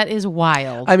 That is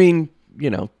wild. I mean, you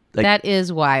know. Like, that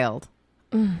is wild.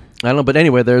 I don't know, but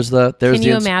anyway, there's Can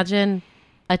you imagine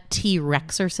a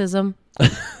T-Rexorcism?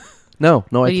 No,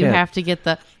 I Where can't. you have to get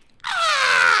the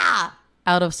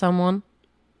out of someone.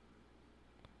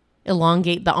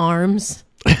 Elongate the arms.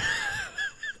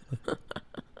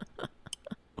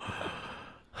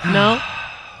 No?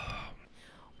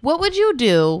 What would you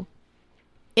do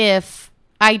if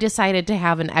I decided to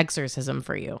have an exorcism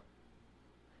for you?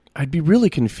 I'd be really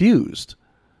confused.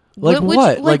 Like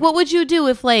what? What would you do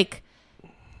if, like,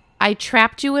 I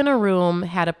trapped you in a room,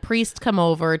 had a priest come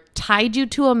over, tied you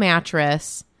to a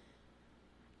mattress?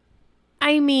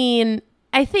 I mean,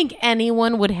 I think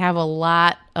anyone would have a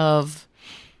lot of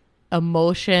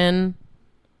emotion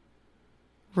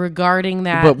regarding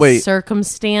that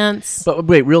circumstance. But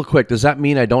wait, real quick, does that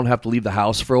mean I don't have to leave the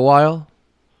house for a while?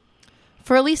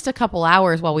 For at least a couple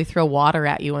hours while we throw water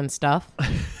at you and stuff.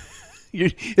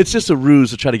 It's just a ruse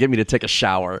to try to get me to take a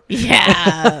shower.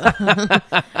 Yeah.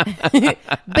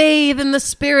 Bathe in the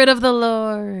spirit of the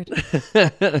Lord.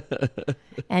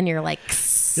 And you're like,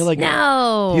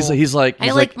 no. He's like,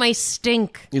 I like my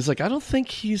stink. He's like, I don't think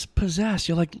he's possessed.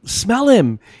 You're like, smell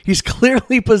him. He's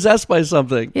clearly possessed by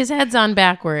something. His head's on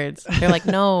backwards. They're like,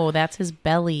 no, that's his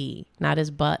belly, not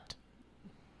his butt.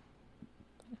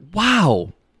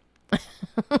 Wow.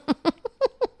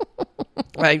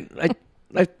 I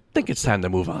think it's time to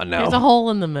move on now. There's a hole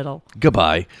in the middle.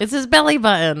 Goodbye. It's his belly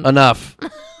button. Enough.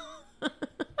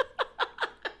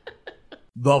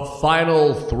 The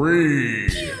final three.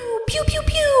 Pew, pew, pew,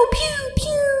 pew, pew,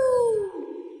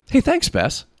 pew. Hey, thanks,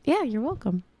 Bess. Yeah, you're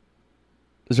welcome.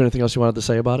 Is there anything else you wanted to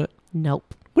say about it?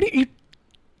 Nope. What do you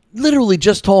literally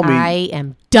just told me? I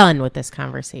am done with this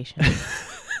conversation.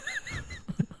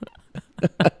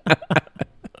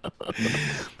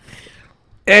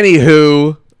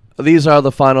 Anywho, these are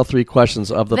the final three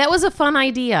questions of the... That was a fun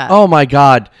idea. Oh, my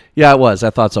God. Yeah, it was. I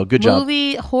thought so. Good job.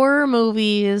 Horror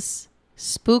movies,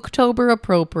 Spooktober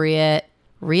appropriate,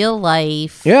 real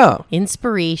life. Yeah.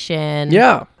 Inspiration.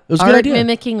 Yeah. It was a good art idea.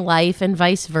 mimicking life and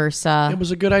vice versa. It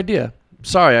was a good idea.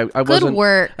 Sorry, I wasn't...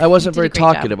 work. I wasn't You very did a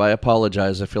great talkative. job. I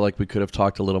apologize. I feel like we could have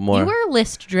talked a little more. You were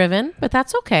list driven, but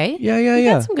that's okay. Yeah. You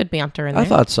got some good banter in there. I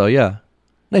thought so, yeah.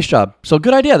 Nice job. So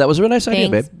good idea. That was a really nice idea,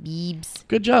 Thanks, babe. Beebs.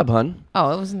 Good job, hun.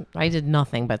 Oh, it wasn't. I did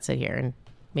nothing but sit here and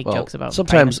make Well, jokes about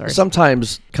dinosaurs.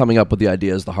 sometimes coming up with the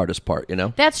idea is the hardest part, you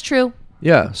know? That's true.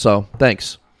 Yeah, so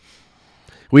thanks.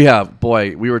 We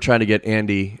were trying to get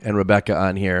Andy and Rebecca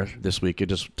on here this week. It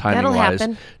just That'll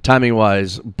happen. Timing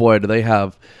wise, boy, do they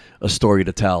have a story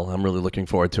to tell. I'm really looking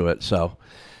forward to it. So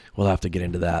we'll have to get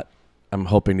into that. I'm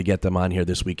hoping to get them on here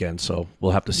this weekend, so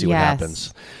we'll have to see what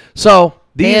happens. So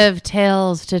They have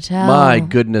tales to tell. my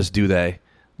goodness, do they?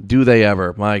 Do they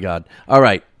ever? My God. All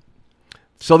right.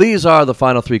 So these are the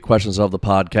final three questions of the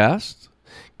podcast.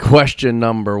 Question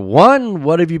number 1,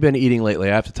 what have you been eating lately?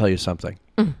 I have to tell you something.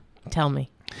 Tell me.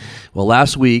 Well,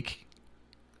 last week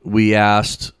we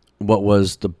asked what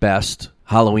was the best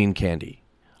Halloween candy.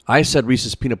 I said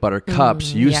Reese's Peanut Butter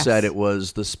Cups. You yes. said it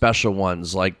was the special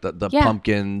ones, like the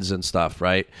pumpkins and stuff,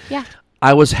 right? Yeah.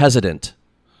 I was hesitant.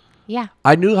 Yeah.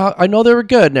 I know they were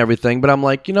good and everything, but I'm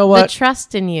like, you know The what?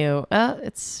 trust in you.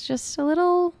 It's just a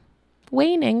little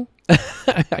waning.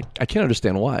 I can't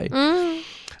understand why.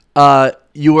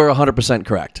 You were 100%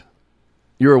 correct.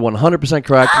 You were 100%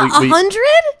 correct. 100?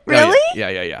 Really?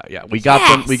 Yeah. We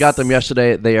got them. We got them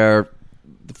yesterday. They are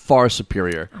far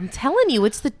superior. I'm telling you,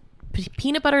 it's the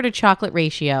peanut butter to chocolate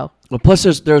ratio. Well, plus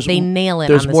there's They nail it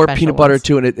There's on the more special peanut butter ones.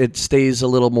 too, and it stays a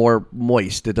little more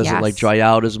moist. It doesn't Yes. like dry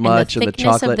out as much, and and the the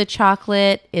thickness chocolate. of the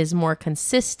chocolate is more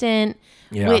consistent,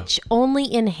 Yeah. which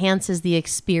only enhances the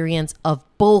experience of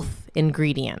both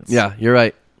ingredients. Yeah, you're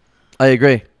right. I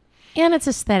agree. And it's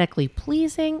aesthetically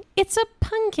pleasing. It's a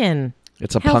pumpkin.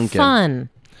 It's a How pumpkin. fun.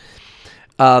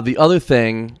 The other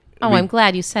thing. Oh, I'm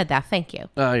glad you said that. Thank you.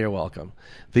 Oh, you're welcome.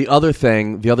 The other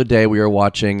thing. The other day we were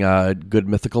watching Good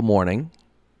Mythical Morning.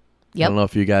 I Yep. don't know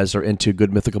if you guys are into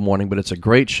Good Mythical Morning, but it's a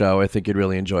great show. I think you'd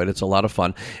really enjoy it. It's a lot of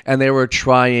fun. And they were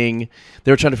trying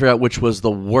to figure out which was the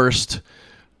worst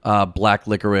black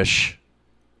licorice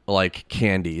like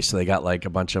candy. So they got like a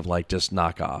bunch of like just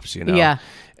knockoffs, you know? Yeah.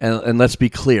 And let's be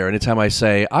clear. Anytime I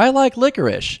say, I like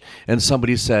licorice, and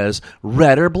somebody says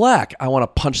red or black, I want to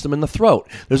punch them in the throat.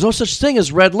 There's no such thing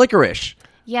as red licorice.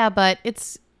 Yeah, but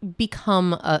it's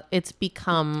become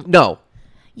No.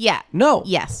 Yeah. No.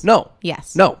 Yes. No.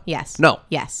 Yes. No. Yes. No.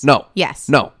 Yes. No. Yes.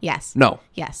 No. Yes. No.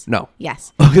 Yes. No.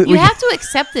 Yes. Okay, You have to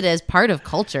accept it as part of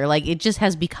culture. Like, it just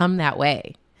has become that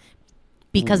way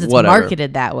because it's Whatever.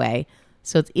 marketed that way.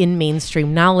 So it's in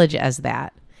mainstream knowledge as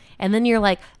that. And then you're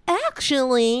like,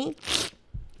 actually,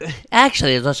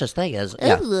 Actually, there's such thing as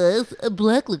a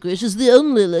black licorice is the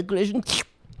only licorice.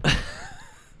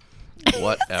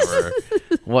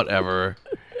 Whatever.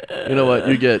 You know what?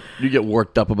 You get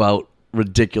worked up about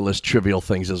ridiculous, trivial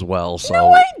things as well. So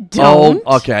No, I don't.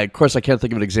 Oh, okay. Of course, I can't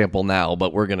think of an example now,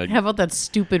 but we're gonna. How about that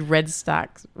stupid Red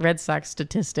Sox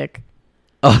statistic?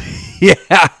 Yeah,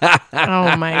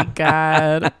 Oh my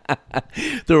God.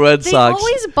 the Red They Sox.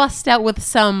 always bust out with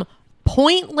some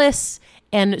pointless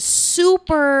and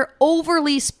super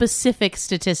overly specific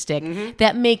statistic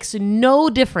that makes no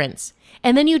difference.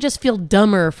 And then you just feel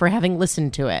dumber for having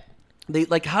listened to it. They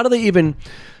like. How do they even?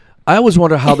 I always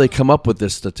wonder how they come up with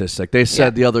this statistic. They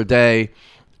said the other day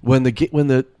when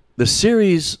the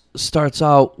series starts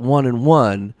out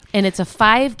 1-1. And it's a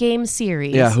 5-game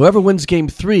series. Yeah, whoever wins game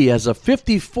 3 has a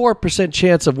 54%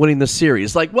 chance of winning the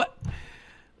series. Like, what?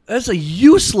 That's a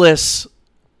useless.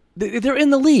 They're in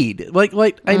the lead. Like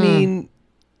I mean,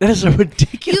 that is a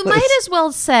ridiculous.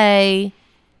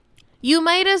 You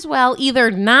might as well either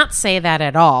not say that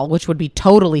at all, which would be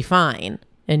totally fine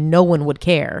and no one would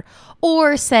care,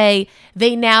 or say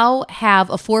they now have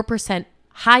a 4%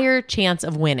 higher chance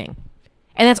of winning.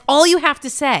 And that's all you have to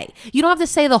say. You don't have to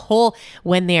say the whole,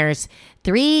 when there's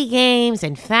 3 games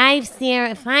and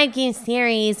 5-game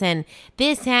series and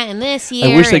this, that, and this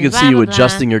year. I wish they could blah, see you blah, blah.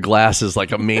 adjusting your glasses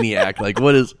like a maniac. Like,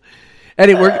 what is?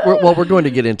 Anyway, we're going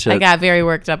to get into. I got very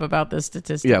worked up about this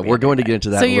statistic. Yeah, we're going to get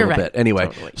into that So in a you're little right. bit. Anyway,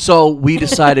 Totally. so we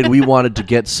decided we wanted to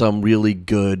get some really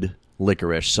good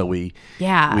licorice. So we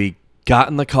got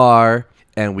in the car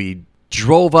and we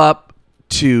drove up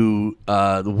to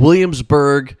the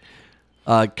Williamsburg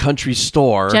country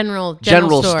store. General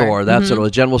store. store. That's what it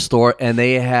was, general store. And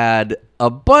they had a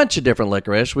bunch of different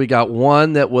licorice. We got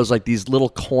one that was like these little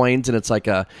coins and it's like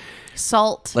a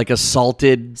Salt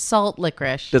salted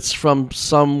licorice that's from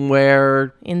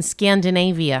somewhere, in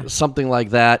Scandinavia. something like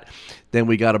that. Then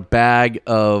we got a bag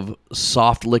of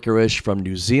soft licorice from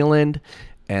New Zealand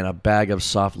and a bag of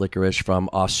soft licorice from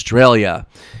Australia,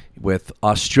 with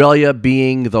Australia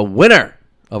being the winner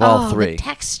of all 3. The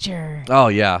texture. Oh,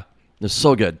 yeah. It's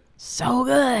so good. So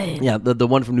good. Yeah, the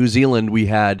one from New Zealand we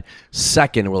had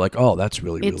second, and we're like, oh, that's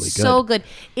really, really good. It's so good.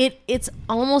 It's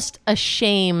almost a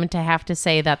shame to have to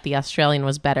say that the Australian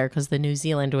was better because the New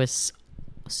Zealand was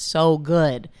so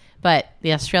good. But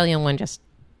the Australian one just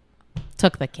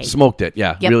took the cake. Smoked it,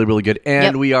 yeah. Yep. Really, really good. And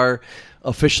Yep. we are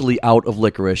officially out of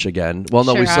licorice again. Well,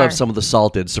 no, we Sure still have are. some of the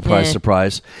salted. Surprise, Eh.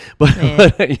 surprise.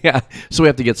 But yeah, so we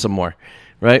have to get some more,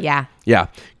 right? Yeah. Yeah.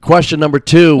 Question number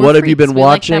 2. We're What have you freaks. been We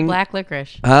watching? like that black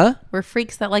licorice. Huh? We're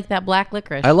freaks that like that black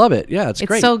licorice. I love it. Yeah, it's It's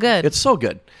great. so good. It's so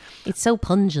good. It's so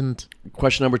pungent.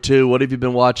 Question number 2. What have you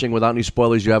been watching? Without any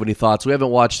spoilers, you have any thoughts? We haven't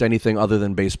watched anything other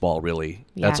than baseball, really.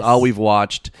 That's Yes. all we've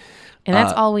watched. And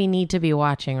that's all we need to be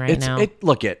watching right now.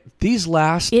 Look, these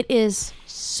last It is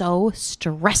so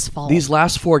stressful. These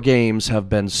last 4 games have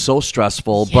been so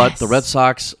stressful, but the Yes. Red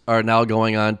Sox are now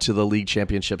going on to the League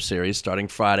Championship Series starting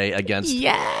Friday against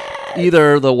yeah.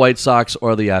 either the White Sox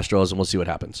or the Astros, and we'll see what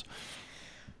happens.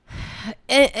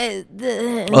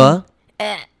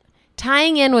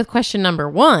 Tying in with question number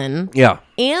 1 Yeah.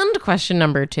 and question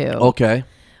number 2. Okay.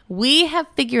 We have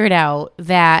figured out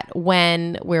that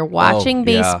when we're watching yeah.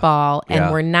 baseball and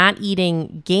Yeah. we're not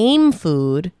eating game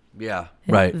food, Yeah.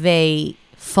 Right. they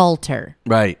falter.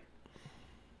 Right.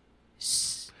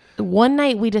 One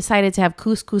night we decided to have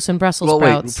couscous and Brussels Well, wait.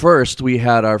 sprouts. First, we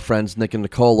had our friends Nick and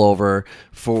Nicole over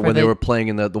for when they the- were playing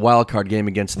in the wild card game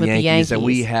against the With the Yankees, and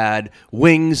we Yankees. had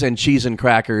wings and cheese and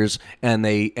crackers, and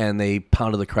they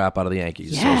pounded the crap out of the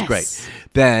Yankees. So it was Yes. great.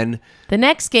 Then The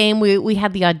next game, we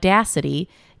had the audacity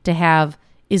to have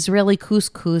Israeli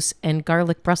couscous and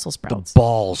garlic Brussels sprouts.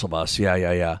 balls of us.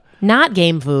 Yeah. Not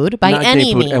game food by Not any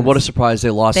game food, means. and what a surprise! They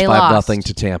lost They 5-0 lost.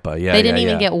 to Tampa. Yeah, They didn't yeah,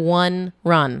 even yeah. get one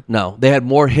run. No, they had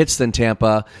more hits than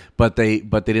Tampa, but they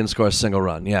didn't score a single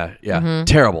run. Yeah.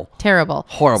 Terrible. Terrible.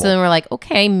 Horrible. So then we're like,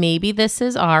 okay, maybe this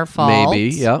is our fault.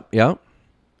 Maybe. Yeah.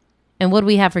 And what do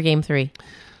we have for game 3?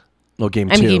 No, game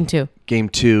I 2. mean, game 2. Game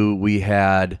 2, we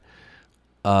had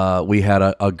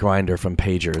a grinder from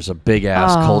Pagers, a big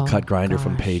ass cold cut grinder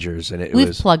from Pagers, and it We've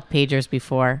was. plugged pagers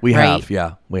before. We right? have,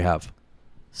 yeah, we have.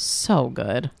 So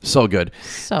good. So good.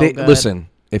 So good. Listen,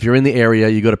 if you're in the area,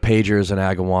 you go to Pagers in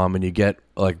Agawam and you get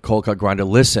like a cold cut grinder.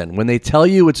 Listen, when they tell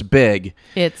you it's big,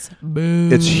 It's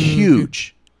it's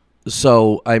huge.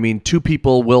 So, I mean, 2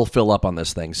 people will fill up on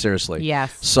this thing, seriously.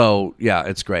 Yes. So, yeah,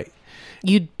 it's great.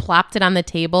 You plopped it on the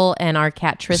table, and our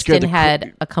cat Scared Tristan the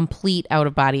had a complete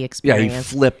out-of-body Yeah, experience. he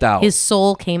flipped out. His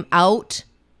soul came out,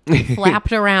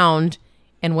 flapped around,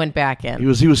 and went back He in.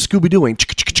 was Scooby-Dooing.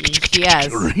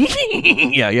 Yes.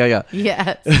 Yeah.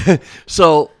 Yes.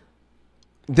 So,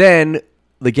 then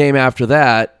the game after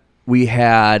that, we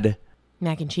had...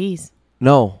 Mac and cheese.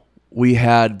 No, we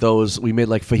had those. We made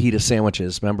like fajita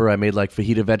sandwiches. Remember, I made like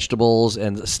fajita vegetables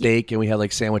and a steak, and we had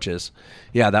like sandwiches.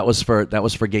 Yeah, that was for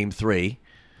game 3.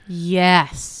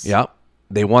 Yes. Yep,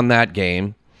 they won that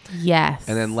game. Yes.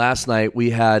 And then last night we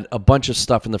had a bunch of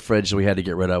stuff in the fridge that we had to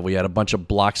get rid of. We had a bunch of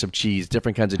blocks of cheese,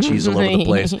 different kinds of cheese all over the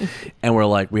place, and we're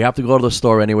like, we have to go to the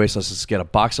store anyway, so let's just get a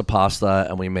box of pasta.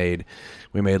 And we made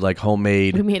like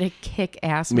homemade. We made a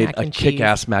kick-ass Made mac a and cheese.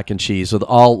 kick-ass mac and cheese with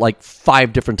all like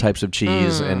 5 different types of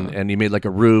cheese, and you made like a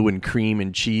roux and cream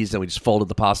and cheese, and we just folded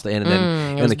the pasta in, and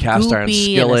then in the cast iron Goopy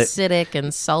skillet, and acidic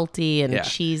and salty and Yeah.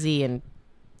 cheesy and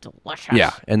delicious.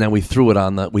 yeah, and then we threw it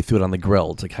on the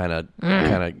grill to kind of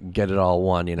get it all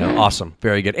one, awesome,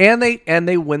 very good, and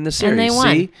they win the series. And they won.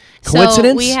 See,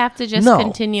 coincidence? So we have to just No,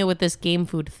 continue with this game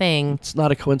food thing. it's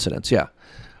not a coincidence. Yeah,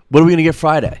 what are we gonna get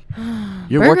Friday?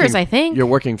 You're Burgers, working, I think. you're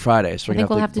working Friday, so I think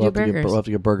we'll have to do burgers. We'll have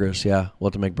to get burgers. Yeah, we'll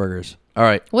have to make burgers. All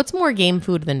right, What's more game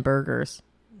food than burgers?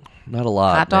 not a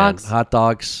lot. Hot man.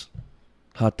 dogs?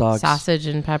 Hot dogs. Sausage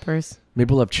and peppers?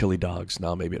 Maybe we'll have chili dogs.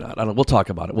 No, maybe not. I don't. We'll talk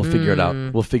about it. We'll figure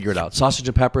it out. Sausage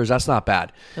and peppers. That's not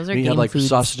bad. Those are You have game like foods.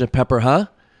 sausage and pepper, huh?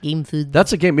 Game food.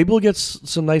 That's a game. Maybe we'll get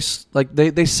some nice. Like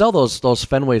they sell those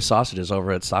Fenway sausages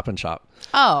over at Stop and Shop.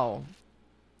 Oh,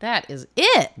 that is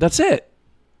it. That's it.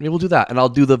 Maybe we'll do that, and I'll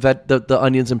do the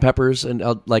onions and peppers, and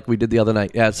like we did the other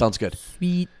night. Yeah, it sounds good.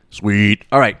 Sweet.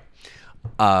 All right.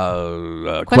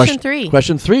 Question 3.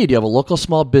 Question 3. Do you have a local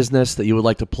small business that you would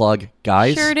like to plug,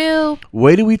 guys? Sure do.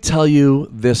 Wait till we tell you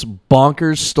this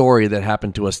bonkers story that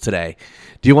happened to us today.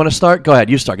 Do you want to start? Go ahead.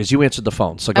 You start because you answered the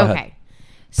phone. So go ahead. Okay.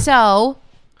 So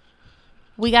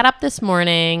we got up this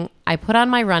morning. I put on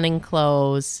my running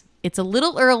clothes. It's a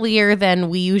little earlier than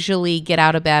we usually get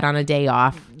out of bed on a day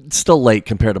off. It's still late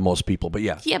compared to most people, but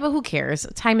yeah. Yeah, but who cares?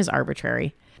 Time is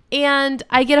arbitrary. And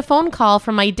I get a phone call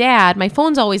from my dad. My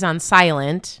phone's always on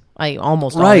silent,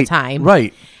 almost all the time.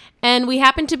 Right. And we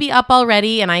happen to be up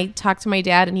already, and I talk to my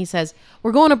dad, and he says,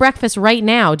 we're going to breakfast right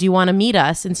now. Do you want to meet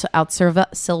us out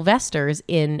Sylvester's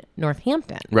in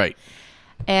Northampton? Right.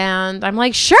 And I'm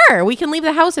like, sure, we can leave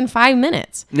the house in 5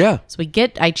 minutes. Yeah. So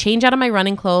I change out of my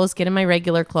running clothes, get in my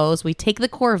regular clothes. We take the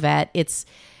Corvette. It's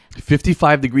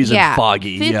 55 degrees and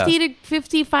foggy. 50 to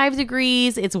 55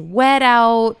 degrees. It's wet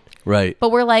out. Right. But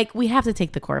we're like, we have to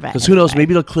take the Corvette. Because who knows?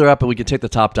 Maybe it'll clear up and we can take the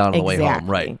top down on the way home.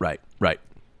 Exactly. Right.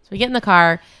 So we get in the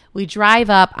car. We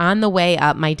drive up. On the way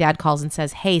up, my dad calls and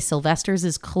says, hey, Sylvester's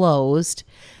is closed.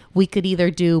 We could either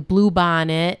do Blue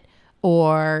Bonnet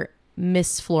or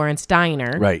Miss Florence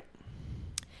Diner. Right.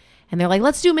 And they're like,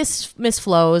 let's do Miss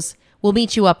Flo's. We'll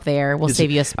meet you up there. We'll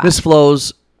save you a spot. Miss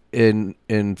Flo's in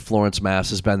Florence, Mass.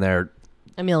 has been there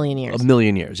a million years. a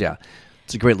million years. Yeah.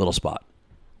 It's a great little spot.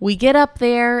 We get up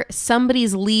there.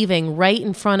 Somebody's leaving right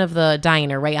in front of the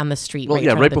diner, right on the street. Well, in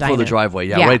yeah, front right of the before the diner. driveway.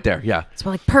 Yeah, right there. Yeah. So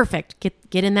we're like, perfect.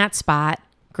 Get in that spot.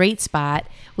 Great spot.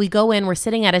 We go in. We're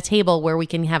sitting at a table where we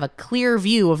can have a clear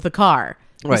view of the car.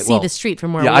 We Right, see well, the street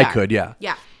from where Yeah, we I are. could. Yeah.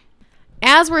 Yeah.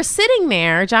 As we're sitting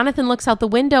there, Jonathan looks out the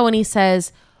window and he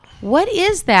says, what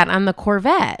is that on the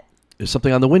Corvette? There's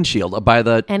something on the windshield by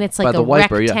the And it's by like the a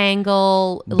wiper. Yeah.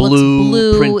 rectangle. It Blue looks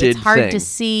blue. printed It's hard thing. to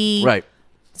see. Right.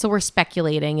 So we're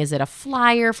speculating. Is it a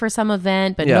flyer for some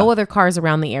event? But Yeah. no other cars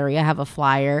around the area have a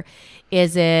flyer.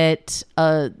 Is it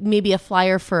maybe a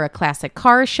flyer for a classic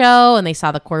car show and they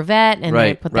saw the Corvette and they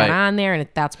Right, put that right. on there and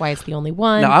that's why it's the only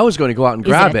one? Now I was going to go out and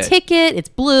grab Is it a ticket? It's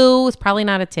blue. It's probably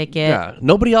not a ticket. Yeah.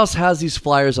 Nobody else has these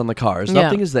flyers on the cars. Yeah.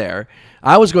 Nothing is there.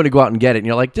 I was going to go out and get it, and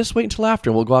you're like, just wait until after,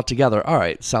 and we'll go out together. All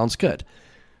right, sounds good.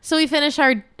 So we finish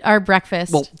our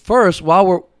breakfast. Well, first, while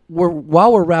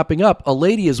we're wrapping up, a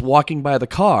lady is walking by the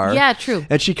car. Yeah, true.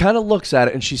 And she kind of looks at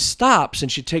it and she stops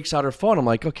and she takes out her phone. I'm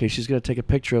like, okay, she's going to take a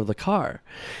picture of the car.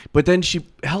 But then she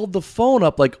held the phone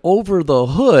up like over the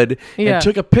hood Yeah. and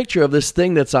took a picture of this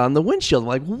thing that's on the windshield. I'm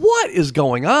like, what is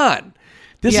going on?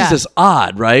 This Yeah. is just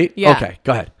odd, right? Yeah. Okay,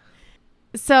 go ahead.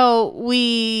 So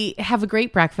we have a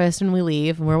great breakfast and we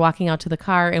leave and we're walking out to the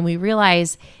car and we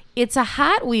realize it's a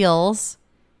Hot Wheels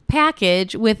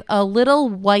package with a little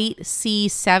white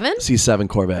C7 C7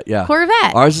 Corvette, yeah.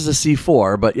 Corvette. Ours is a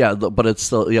C4, but yeah, but it's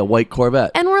still white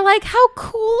Corvette. And we're like, how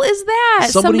cool is that?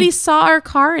 Somebody Somebody saw our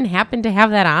car and happened to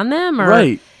have that on them? Or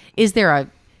Right. is there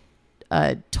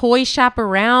a toy shop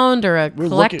around or a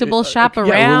collectible shop around.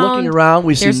 Yeah, we're looking around.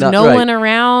 We There's see no one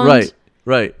around.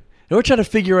 Right. And we're trying to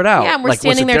figure it out. Yeah, and we're Like,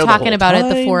 was standing it there the talking whole about it,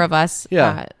 the time? four of us.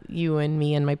 Yeah. You and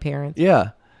me and my parents.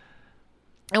 Yeah.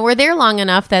 And we're there long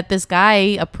enough that this guy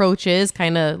approaches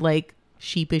kind of like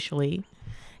sheepishly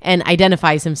and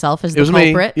identifies himself as the It was me.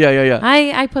 culprit. Yeah.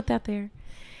 I put that there.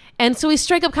 And so we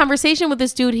strike up conversation with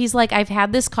this dude. He's like, I've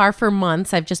had this car for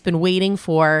months. I've just been waiting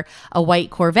for a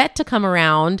white Corvette to come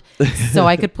around so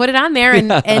I could put it on there.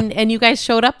 And you guys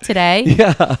showed up today.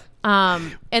 Yeah.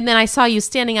 And then I saw you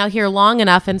standing out here long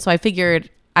enough. And so I figured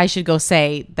I should go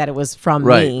say that it was from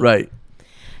me. Right.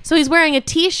 So he's wearing a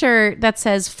T-shirt that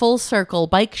says Full Circle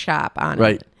Bike Shop on it.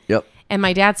 Right. Yep. And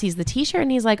my dad sees the T-shirt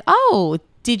and he's like, oh,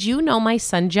 did you know my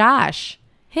son Josh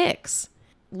Hicks?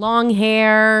 Long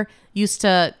hair, used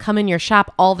to come in your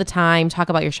shop all the time, talk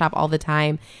about your shop all the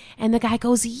time. And the guy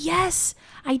goes, yes,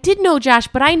 I did know Josh,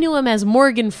 but I knew him as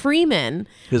Morgan Freeman,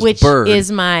 which bird. is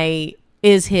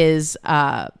his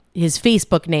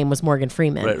Facebook name was Morgan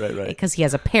Freeman. Right. Because he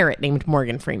has a parrot named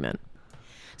Morgan Freeman.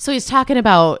 So he's talking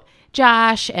about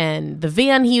Josh and the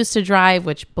van he used to drive,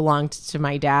 which belonged to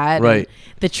my dad. Right.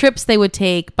 And the trips they would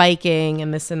take biking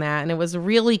and this and that. And it was a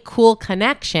really cool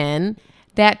connection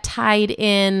that tied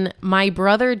in my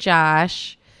brother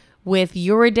Josh with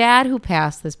your dad who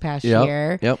passed this past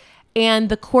year. Yep. And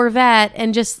the Corvette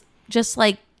and just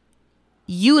like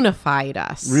unified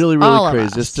us. Really all of crazy.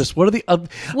 us. It's just what are the are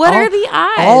the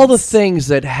odds? All the things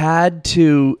that had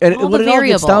to, and All what the it all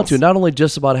gets down variables. to, not only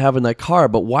just about having that car,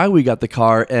 but why we got the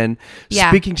car and Yeah.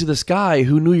 speaking to this guy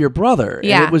who knew your brother.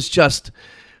 Yeah. And it was just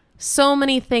So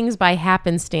many things by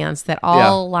happenstance that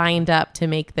all lined up to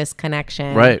make this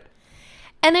connection. right.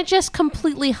 And it just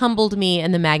completely humbled me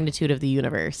in the magnitude of the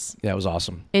universe. Yeah, it was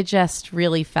awesome. It just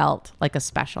really felt like a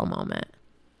special moment.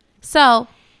 So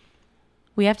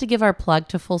we have to give our plug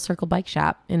to Full Circle Bike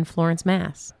Shop in Florence,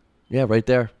 Mass. Yeah, right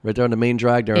there on the main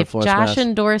drag there in If Florence, Josh Mass.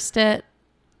 endorsed it,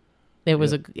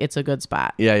 it's a good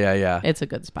spot. Yeah. It's a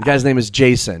good spot. The guy's name is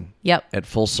Jason. Yep. At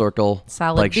Full Circle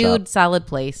Solid Bike dude, Shop. solid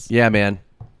place. Yeah, man.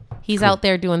 He's out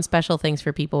there doing special things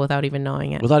for people without even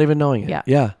knowing it. Without even knowing it.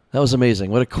 Yeah. That was amazing.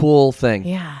 What a cool thing.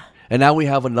 Yeah. And now we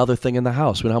have another thing in the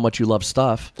house. We know how much you love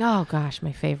stuff. Oh gosh,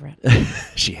 my favorite.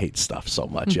 She hates stuff so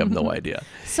much. You have no idea.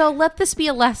 So let this be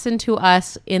a lesson to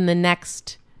us in the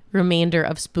next remainder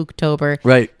of Spooktober.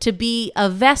 Right. To be a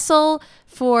vessel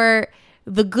for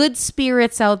the good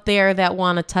spirits out there that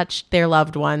want to touch their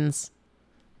loved ones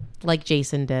like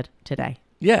Jason did today.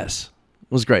 Yes.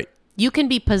 It was great. You can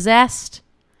be possessed,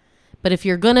 but if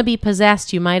you're going to be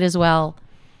possessed, you might as well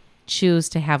choose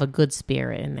to have a good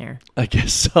spirit in there. I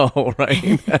guess so, right?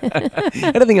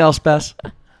 Anything else, Bess?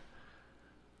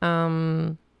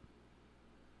 No.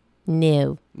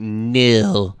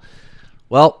 No.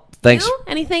 Well, thanks. You?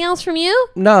 Anything else from you?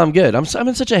 No, I'm good. I'm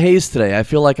in such a haze today. I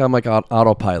feel like I'm like on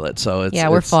autopilot. So it's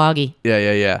We're foggy.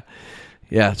 Yeah.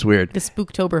 Yeah, it's weird. The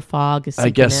Spooktober fog is I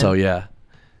sinking guess in. so, yeah.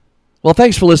 Well,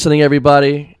 thanks for listening,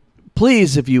 everybody.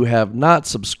 Please, if you have not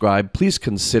subscribed, please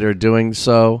consider doing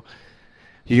so.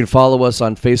 You can follow us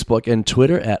on Facebook and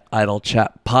Twitter at Idle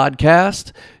Chat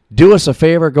Podcast. Do us a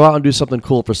favor, go out and do something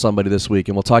cool for somebody this week,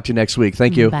 and we'll talk to you next week.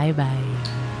 Thank you.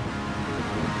 Bye-bye.